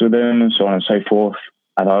walks with them and so on and so forth.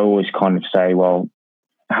 And I always kind of say, well,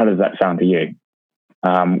 how does that sound to you?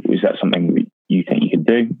 Is that something that you think you could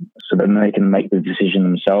do? So then they can make the decision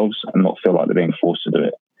themselves and not feel like they're being forced to do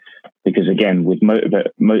it. Because again, with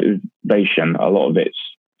motivation, a lot of it's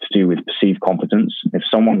to do with perceived competence. If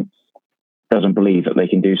someone doesn't believe that they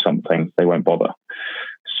can do something, they won't bother.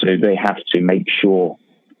 So they have to make sure,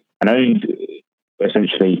 and only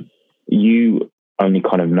essentially you only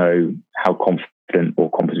kind of know how confident or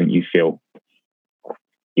competent you feel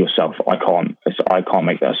yourself. I can't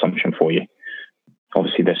make that assumption for you.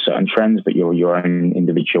 Obviously there's certain trends, but you're your own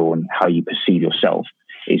individual, and how you perceive yourself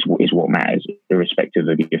is what matters, irrespective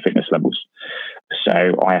of your fitness levels. So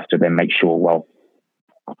I have to then make sure, well,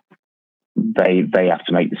 they have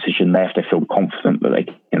to make the decision. They have to feel confident that they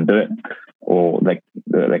can do it, or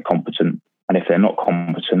they're competent. And if they're not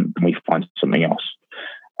competent, then we find something else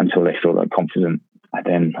until they feel they're confident. And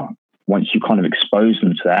then once you kind of expose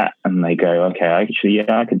them to that and they go, okay, actually,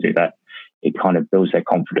 yeah, I can do that, it kind of builds their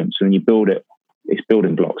confidence. And you build it, it's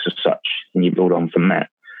building blocks as such, and you build on from that.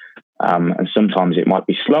 And sometimes it might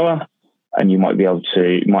be slower, and you might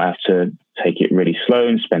have to take it really slow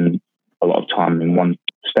and spend a lot of time in one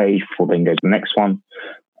stage before then go to the next one.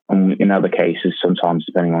 And in other cases, sometimes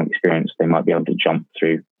depending on experience, they might be able to jump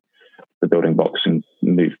through the building blocks and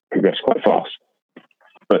progress quite fast.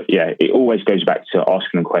 But yeah, it always goes back to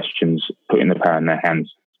asking them questions, putting the power in their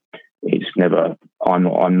hands. It's never, I'm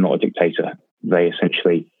not a dictator. They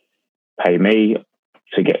essentially pay me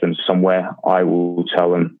to get them somewhere. I will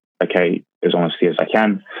tell them, okay, as honestly as I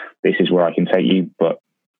can, this is where I can take you. But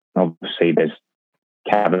obviously there's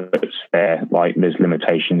caveats there, like there's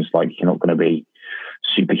limitations, like you're not going to be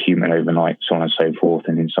superhuman overnight, so on and so forth.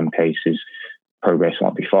 And in some cases, progress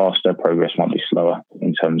might be faster, progress might be slower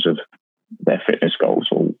in terms of their fitness goals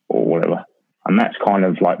or whatever. And that's kind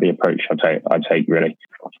of like the approach I take really.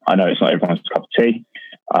 I know it's not everyone's cup of tea.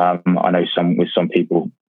 I know some people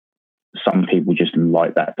just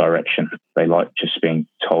like that direction. They like just being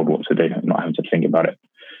told what to do and not having to think about it.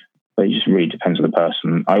 But it just really depends on the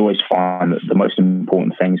person. I always find that the most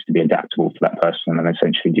important thing is to be adaptable to that person and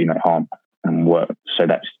essentially do no harm and work. So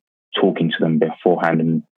that's talking to them beforehand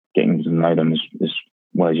and getting to know them as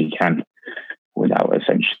well as you can without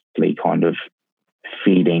essentially kind of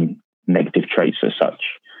feeding negative traits such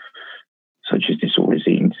as disorders,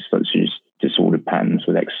 eating, such as disordered patterns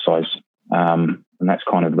with exercise. And that's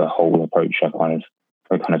kind of the whole approach I kind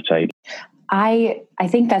of take. I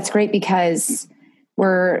think that's great because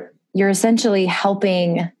you're essentially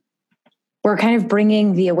helping, we're kind of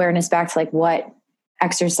bringing the awareness back to like what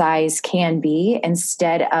exercise can be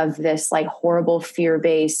instead of this like horrible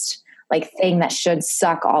fear-based like thing that should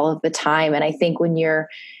suck all of the time. And I think when you're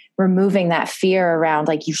removing that fear around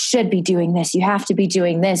like, you should be doing this, you have to be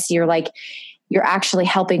doing this, you're actually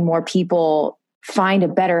helping more people find a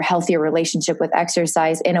better, healthier relationship with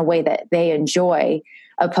exercise in a way that they enjoy,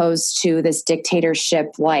 opposed to this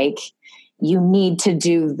dictatorship, like you need to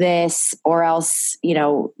do this or else,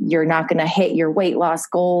 you're not going to hit your weight loss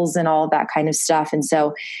goals and all of that kind of stuff. And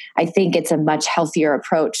so I think it's a much healthier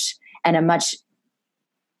approach and a much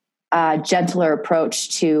gentler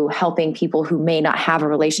approach to helping people who may not have a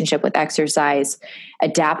relationship with exercise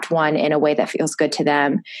adapt one in a way that feels good to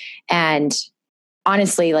them. And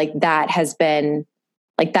honestly, like that has been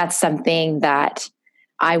like, that's something that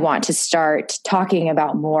I want to start talking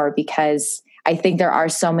about more, because I think there are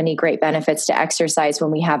so many great benefits to exercise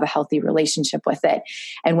when we have a healthy relationship with it.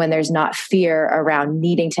 And when there's not fear around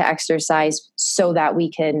needing to exercise so that we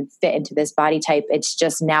can fit into this body type, it's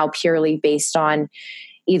just now purely based on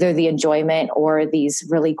either the enjoyment or these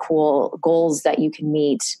really cool goals that you can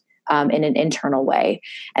meet in an internal way.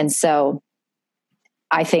 And so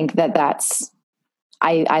I think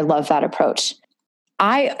I love that approach.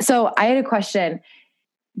 So I had a question.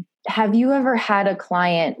 Have you ever had a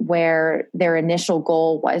client where their initial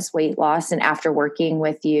goal was weight loss, and after working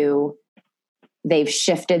with you, they've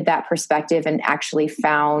shifted that perspective and actually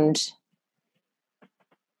found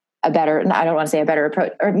a better, I don't want to say a better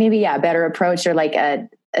approach, or maybe, a better approach, or like a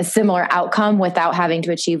similar outcome without having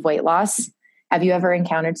to achieve weight loss? Have you ever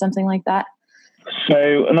encountered something like that?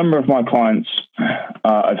 So a number of my clients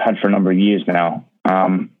I've had for a number of years now,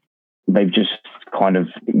 they've just kind of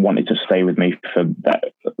wanted to stay with me for that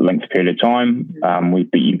length period of time.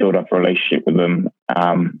 You build up a relationship with them.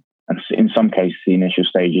 And in some cases, the initial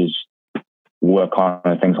stages were kind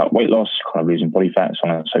of things like weight loss, kind of losing body fat, so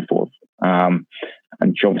on and so forth.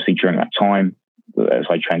 And obviously during that time, as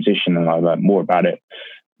I transitioned and I learned more about it,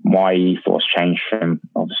 my ethos changed from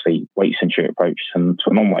obviously weight-centric approach to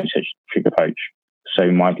a non-weight-centric approach. So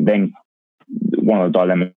one of the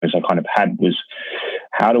dilemmas I kind of had was,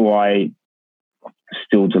 how do I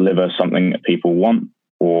still deliver something that people want,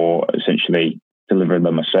 or essentially deliver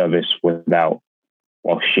them a service while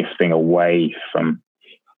shifting away from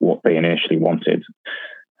what they initially wanted?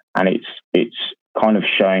 And it's kind of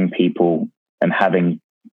showing people and having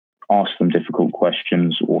asked them difficult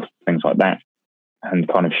questions or things like that, and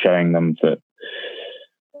kind of showing them that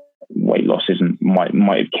weight loss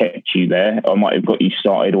might have kept you there, or might have got you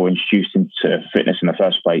started or introduced into fitness in the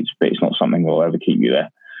first place, but it's not something that will ever keep you there.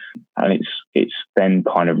 And it's then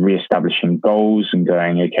kind of reestablishing goals and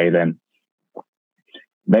going, okay, then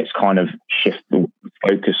let's kind of shift the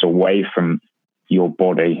focus away from your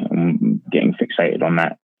body and getting fixated on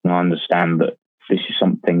that. And I understand that this is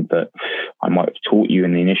something that I might have taught you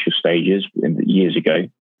in the initial stages years ago.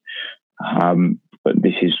 But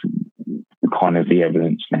this is kind of the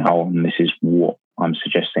evidence now, and this is what I'm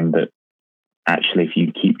suggesting, that actually if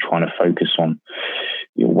you keep trying to focus on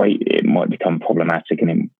your weight, it might become problematic,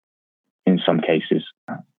 and in some cases,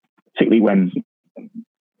 particularly when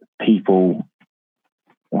people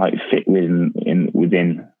like fit within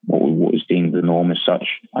what is deemed the norm as such.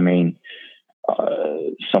 I mean,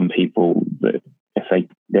 some people that if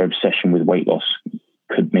their obsession with weight loss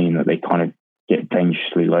could mean that they kind of get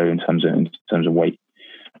dangerously low in terms of weight.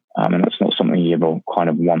 And that's not something you ever kind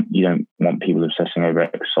of want. You don't want people obsessing over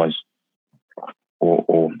exercise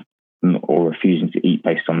or refusing to eat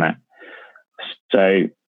based on that. So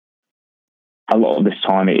a lot of this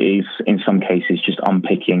time it is, in some cases, just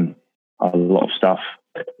unpicking a lot of stuff.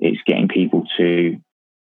 It's getting people to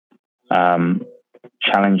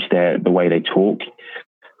challenge the way they talk.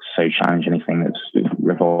 So challenge anything that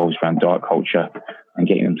revolves around diet culture and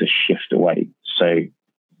getting them to shift away. So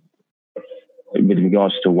with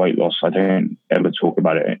regards to weight loss, I don't ever talk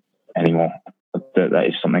about it anymore. That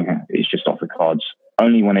is something that is just off the cards.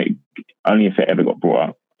 Only if it ever got brought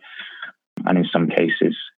up. And in some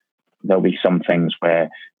cases, there'll be some things where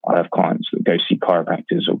I have clients that go see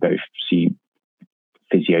chiropractors or go see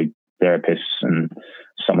physiotherapists, and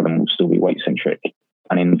some of them will still be weight centric.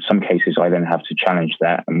 And in some cases, I then have to challenge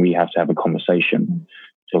that, and we have to have a conversation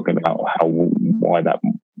talking about why that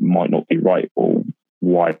might not be right, or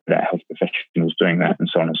why that health professional is doing that, and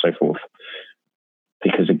so on and so forth.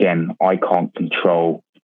 Because again, I can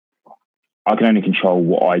only control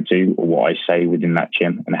what I do or what I say within that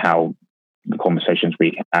gym and how the conversations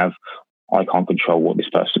we have. I can't control what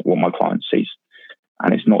my client sees.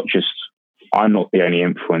 And it's not just, I'm not the only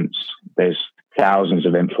influence. There's thousands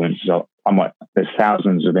of influences. There's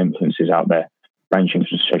thousands of influences out there, ranging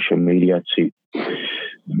from social media to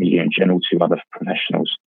media in general to other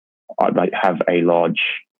professionals. I have a large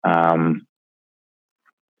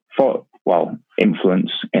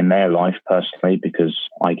influence in their life personally, because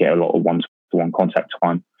I get a lot of one-to-one contact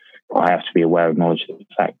time. I have to be aware, acknowledge the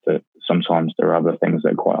fact that sometimes there are other things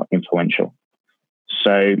that are quite influential.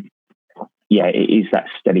 So, yeah, it is that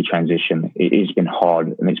steady transition. It has been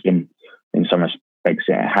hard, and it's been, in some respects,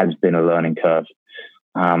 it has been a learning curve.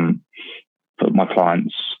 But my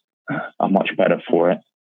clients are much better for it.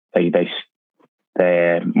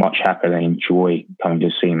 They're much happier. They enjoy coming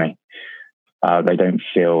to see me. They don't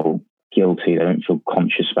feel guilty. They don't feel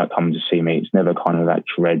conscious about coming to see me. It's never kind of that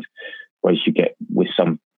dread, whereas you get with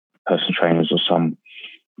some personal trainers or some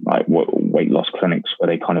like weight loss clinics where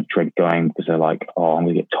they kind of dread going because they're like, oh, I'm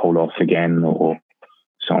going to get told off again, or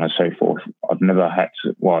so on and so forth. I've never had to,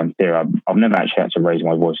 in theory, I've never actually had to raise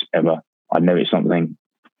my voice ever. I know it's something,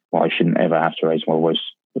 I shouldn't ever have to raise my voice.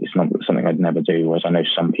 It's not something I'd never do, whereas I know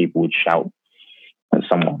some people would shout at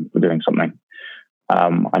someone for doing something.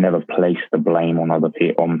 I never place the blame on other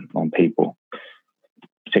on people,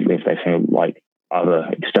 particularly if they feel like other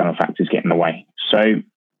external factors get in the way. So,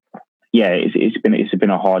 yeah, it's been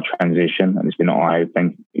a hard transition, and it's been an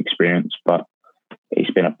eye-opening experience, but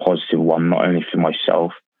it's been a positive one, not only for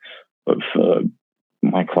myself but for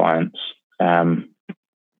my clients. And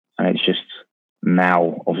it's just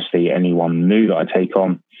now, obviously, anyone new that I take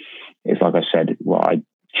on, it's like I said, I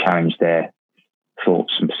challenge their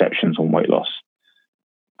thoughts and perceptions on weight loss.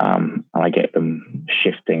 And I get them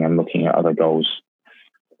shifting and looking at other goals,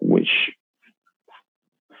 which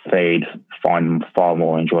they'd find far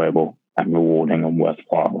more enjoyable and rewarding and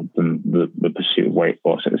worthwhile than the pursuit of weight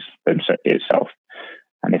loss itself.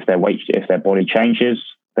 And if their body changes,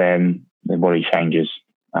 then their body changes.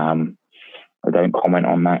 I don't comment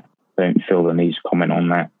on that. I don't feel the need to comment on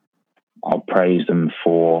that. I'll praise them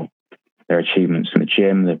for their achievements in the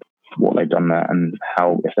gym, what they've done there, and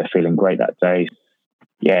how, if they're feeling great that day.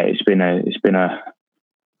 Yeah, it's been a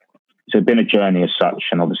journey as such,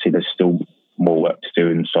 and obviously there's still more work to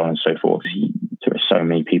do, and so on and so forth. There are so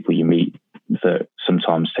many people you meet that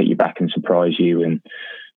sometimes take you back and surprise you, and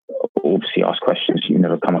obviously ask questions you've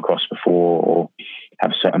never come across before, or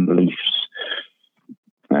have certain beliefs.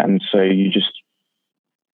 And so you just,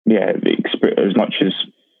 as much as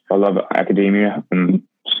I love academia and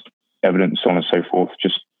evidence, so on and so forth,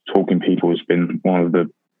 just talking to people has been one of the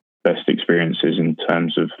best experiences in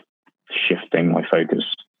terms of shifting my focus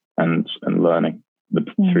and learning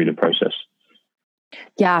through the process.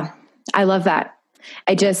 Yeah, I love that.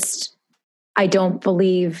 I don't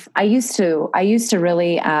believe I used to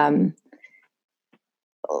really, I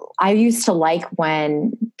used to like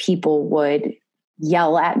when people would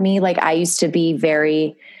yell at me. Like, I used to be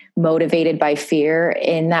very motivated by fear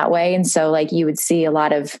in that way. And so like you would see a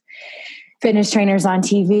lot of fitness trainers on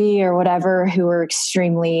TV or whatever who are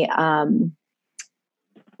extremely,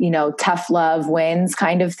 tough love wins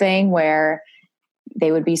kind of thing, where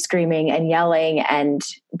they would be screaming and yelling and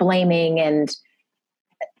blaming, and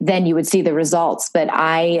then you would see the results. But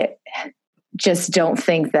I just don't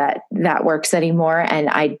think that works anymore. And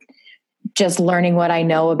I just learning what I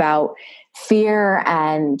know about fear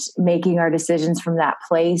and making our decisions from that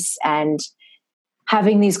place, and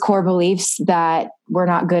having these core beliefs that we're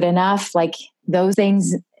not good enough, like those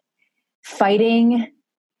things, fighting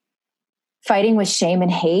fighting with shame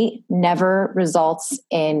and hate never results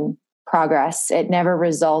in progress. It never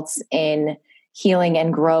results in healing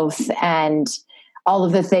and growth and all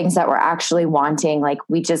of the things that we're actually wanting. Like,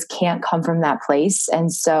 we just can't come from that place.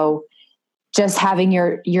 And so just having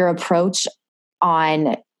your approach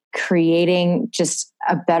on creating just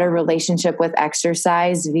a better relationship with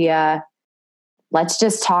exercise via, let's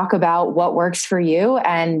just talk about what works for you.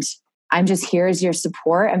 And I'm just here as your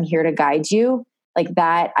support. I'm here to guide you. Like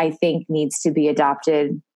that, I think needs to be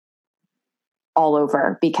adopted all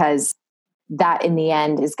over, because that in the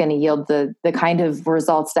end is going to yield the kind of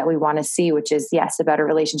results that we want to see, which is, yes, a better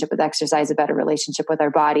relationship with exercise, a better relationship with our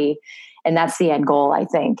body. And that's the end goal, I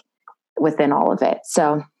think, within all of it.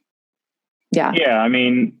 So, yeah. Yeah. I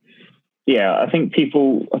mean, yeah, I think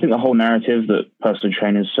the whole narrative that personal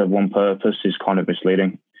trainers serve one purpose is kind of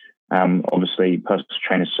misleading. Obviously, personal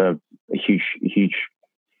trainers serve a huge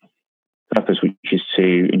purpose, which is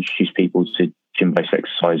to introduce people to gym-based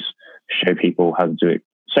exercise, show people how to do it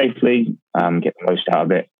safely, get the most out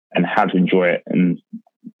of it, and how to enjoy it and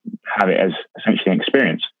have it as essentially an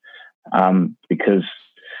experience. Because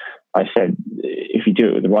I said, if you do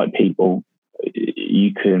it with the right people,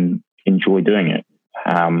 you can enjoy doing it.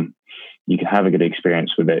 You can have a good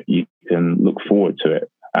experience with it. You can look forward to it.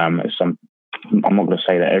 I'm not going to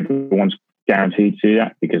say that everyone's guaranteed to do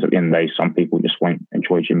that, because at the end of the day, some people just won't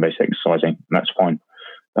enjoy gym-based exercising, and that's fine.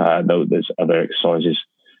 Though there's other exercises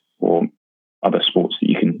or other sports that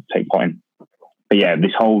you can take part in. But yeah,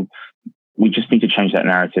 we just need to change that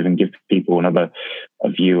narrative and give people a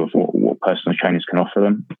view of what personal trainers can offer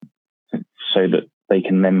them, so that they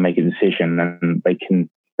can then make a decision, and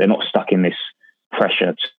they're not stuck in this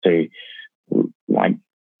pressure to like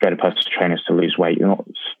go to personal trainers to lose weight. You're not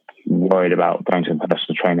worried about going to a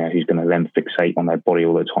personal trainer who's going to then fixate on their body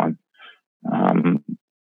all the time.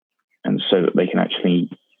 And so that they can actually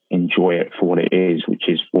enjoy it for what it is, which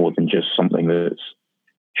is more than just something that's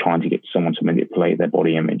trying to get someone to manipulate their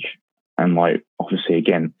body image. And like, obviously,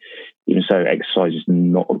 again, even so, exercise is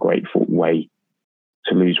not a great way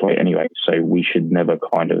to lose weight anyway. So we should never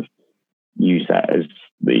kind of use that as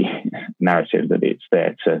the narrative that it's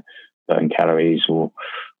there to burn calories or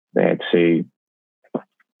there to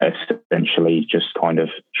essentially just kind of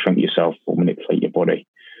shrink yourself or manipulate your body.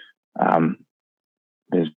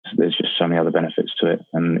 There's just so many other benefits to it,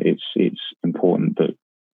 and it's important that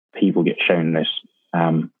people get shown this,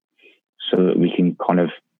 so that we can kind of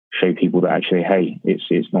show people that actually, hey,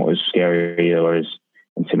 it's not as scary or as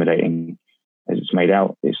intimidating as it's made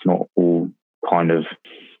out. It's not all kind of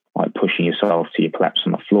like pushing yourself till you collapse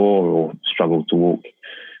on the floor or struggle to walk.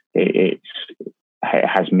 It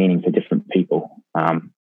has meaning for different people,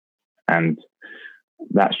 and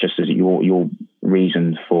that's just as your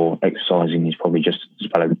reason for exercising is probably just as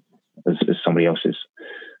valid as somebody else's.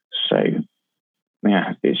 So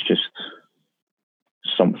yeah, it's just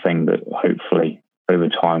something that hopefully over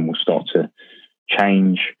time will start to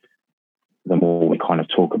change. The more we kind of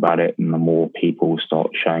talk about it, and the more people start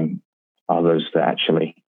showing others that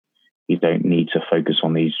actually you don't need to focus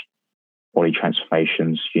on these body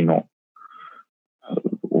transformations. You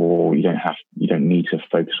don't need to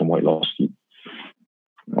focus on weight loss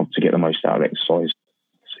to get the most out of exercise.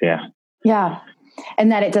 So, yeah.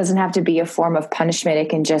 And that it doesn't have to be a form of punishment. It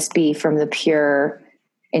can just be from the pure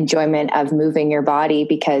enjoyment of moving your body,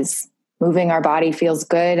 because moving our body feels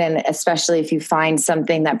good. And especially if you find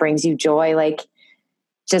something that brings you joy, like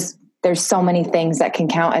just, there's so many things that can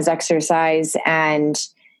count as exercise, and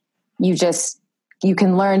you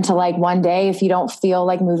can learn to, like, one day, if you don't feel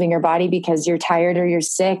like moving your body because you're tired or you're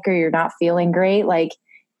sick or you're not feeling great, like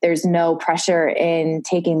there's no pressure in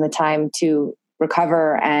taking the time to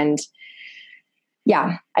recover. And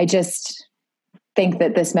yeah, I just think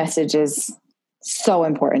that this message is so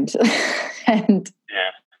important. And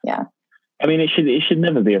yeah. I mean, it should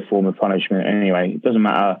never be a form of punishment anyway. It doesn't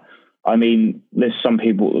matter. I mean, there's some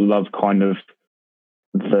people who love kind of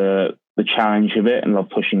the challenge of it and love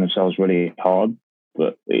pushing themselves really hard,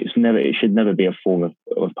 but it should never be a form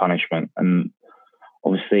of punishment. And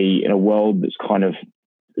obviously, in a world that's kind of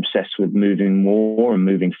obsessed with moving more and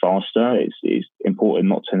moving faster, it's important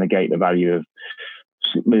not to negate the value of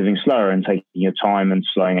moving slower and taking your time and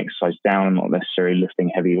slowing exercise down, not necessarily lifting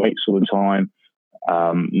heavy weights all the time,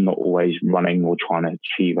 not always running or trying to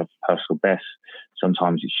achieve a personal best.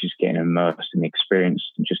 Sometimes it's just getting immersed in the experience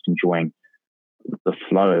and just enjoying the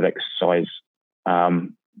flow of exercise.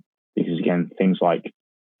 Because again, things like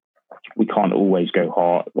we can't always go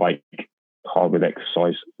hard with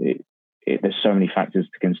exercise. There's so many factors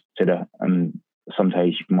to consider, and some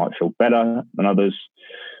days you might feel better than others.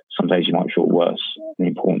 Some days you might feel worse. The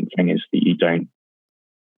important thing is that you don't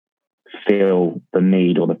feel the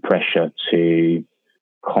need or the pressure to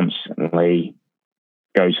constantly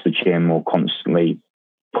go to the gym or constantly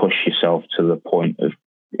push yourself to the point of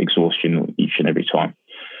exhaustion each and every time.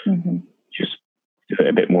 Mm-hmm. Just do it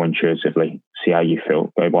a bit more intuitively, see how you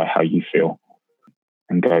feel, go by how you feel,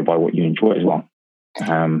 and go by what you enjoy as well.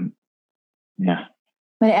 Yeah.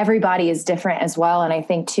 But every body is different as well. And I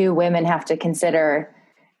think too, women have to consider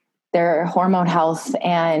their hormone health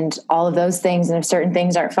and all of those things. And if certain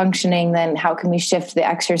things aren't functioning, then how can we shift the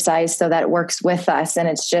exercise so that it works with us? And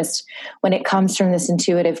it's just when it comes from this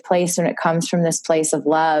intuitive place, when it comes from this place of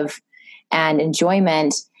love and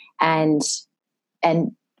enjoyment and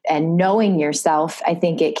knowing yourself, I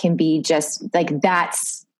think it can be just like,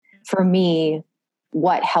 that's for me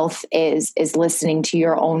what health is listening to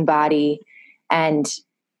your own body and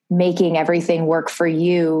making everything work for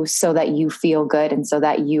you so that you feel good and so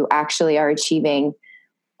that you actually are achieving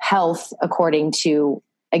health according to,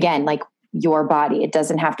 again, like your body. It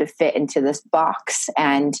doesn't have to fit into this box.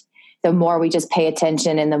 And the more we just pay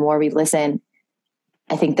attention and the more we listen,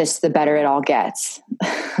 I think the better it all gets.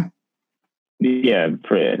 Yeah,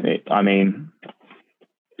 I mean,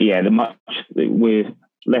 yeah, we're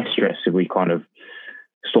less stressed if we kind of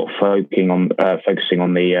stop focusing on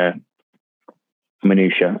the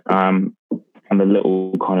minutia and the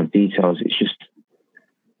little kind of details. It's just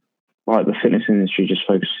like the fitness industry just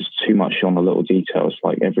focuses too much on the little details,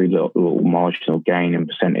 like every little marginal gain and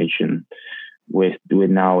percentage. And we're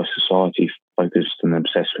now a society focused and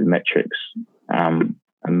obsessed with metrics, and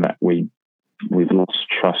that we've lost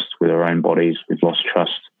trust with our own bodies. We've lost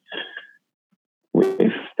trust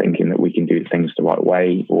with thinking that we can do things the right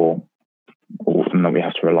way, or that we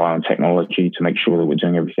have to rely on technology to make sure that we're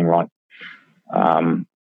doing everything right.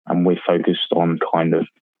 And we're focused on kind of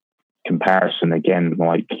comparison again,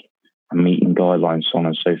 like meeting guidelines, so on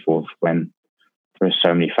and so forth, when there are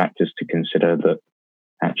so many factors to consider that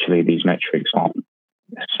actually these metrics aren't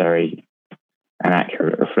necessarily an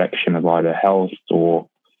accurate reflection of either health or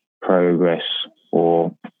progress,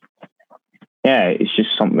 or it's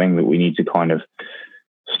just something that we need to kind of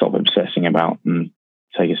stop obsessing about and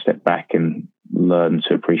take a step back and learn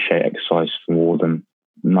to appreciate exercise for more than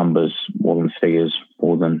numbers, more than figures,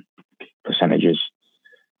 more than percentages.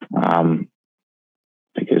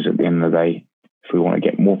 Because at the end of the day, if we want to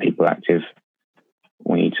get more people active,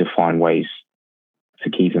 we need to find ways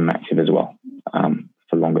to keep them active as well,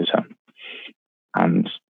 for longer term. And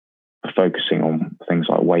focusing on things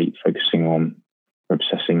like weight, focusing on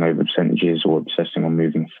obsessing over percentages or obsessing on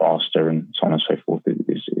moving faster and so on and so forth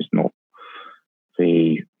is not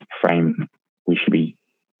the frame we should be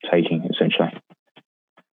taking, essentially.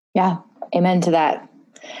 Yeah, amen to that.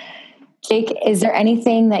 Jake, is there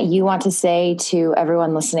anything that you want to say to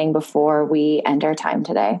everyone listening before we end our time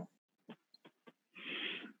today?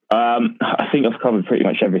 I think I've covered pretty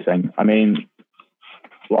much everything. I mean,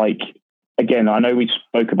 again, I know we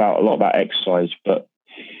spoke about a lot about exercise, but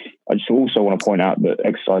I just also want to point out that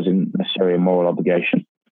exercise isn't necessarily a moral obligation.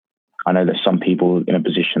 I know there's some people in a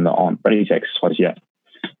position that aren't ready to exercise yet.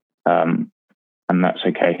 And that's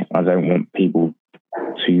okay. I don't want people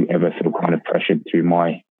to ever feel kind of pressured through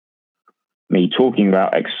me talking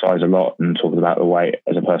about exercise a lot and talking about the way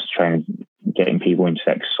as a personal trainer, getting people into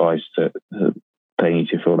exercise that they need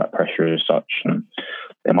to feel that pressure as such. And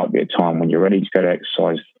there might be a time when you're ready to go to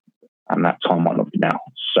exercise, and that time might not be now.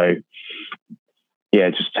 So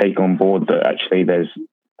just take on board that actually there's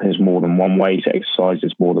more than one way to exercise.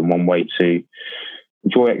 There's more than one way to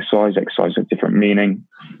enjoy exercise. Exercise has a different meaning,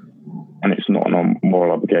 and it's not a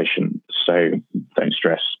moral obligation. So don't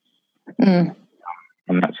stress.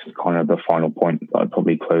 And that's kind of the final point that I'd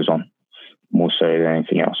probably close on, more so than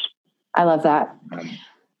anything else. I love that.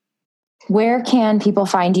 Where can people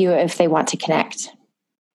find you if they want to connect?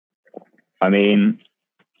 I mean,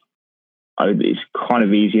 it's kind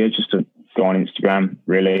of easier just to go on Instagram,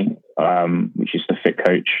 really, which is the Fit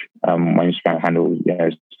Coach. My Instagram handle is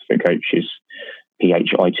the Fit Coach, is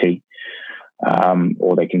PHIT.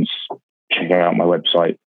 Or they can check out my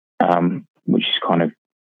website, which is kind of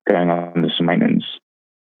going under some maintenance,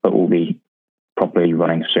 but will be properly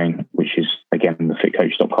running soon, which is, again,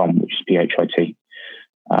 thefitcoach.com, which is PHIT.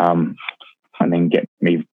 And then get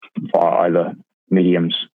me via either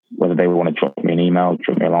mediums, whether they want to drop me an email,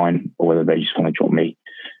 drop me a line, or whether they just want to drop me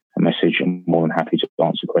a message. I'm more than happy to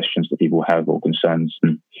answer questions that people have or concerns.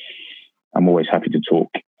 And I'm always happy to talk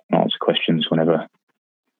and answer questions whenever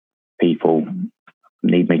people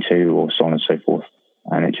need me to, or so on and so forth.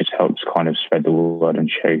 And it just helps kind of spread the word and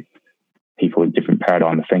show people a different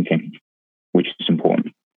paradigm of thinking, which is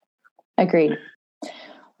important. Agreed.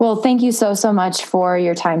 Well, thank you so much for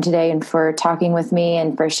your time today and for talking with me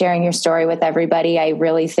and for sharing your story with everybody. I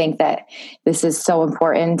really think that this is so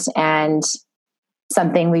important and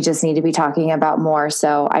something we just need to be talking about more.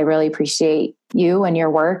 So I really appreciate you and your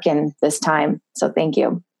work and this time. So thank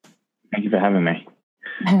you. Thank you for having me.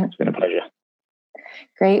 It's been a pleasure.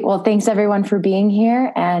 Great. Well, thanks everyone for being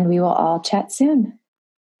here, and we will all chat soon.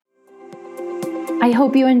 I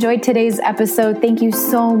hope you enjoyed today's episode. Thank you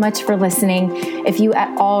so much for listening. If you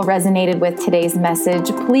at all resonated with today's message,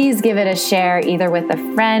 please give it a share either with a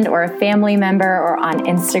friend or a family member, or on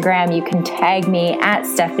Instagram. You can tag me at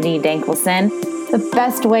Stephanie Dankelson. The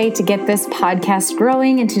best way to get this podcast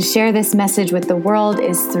growing and to share this message with the world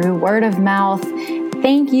is through word of mouth.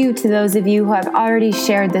 Thank you to those of you who have already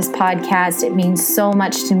shared this podcast. It means so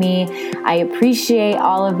much to me. I appreciate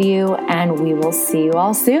all of you, and we will see you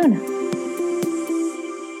all soon.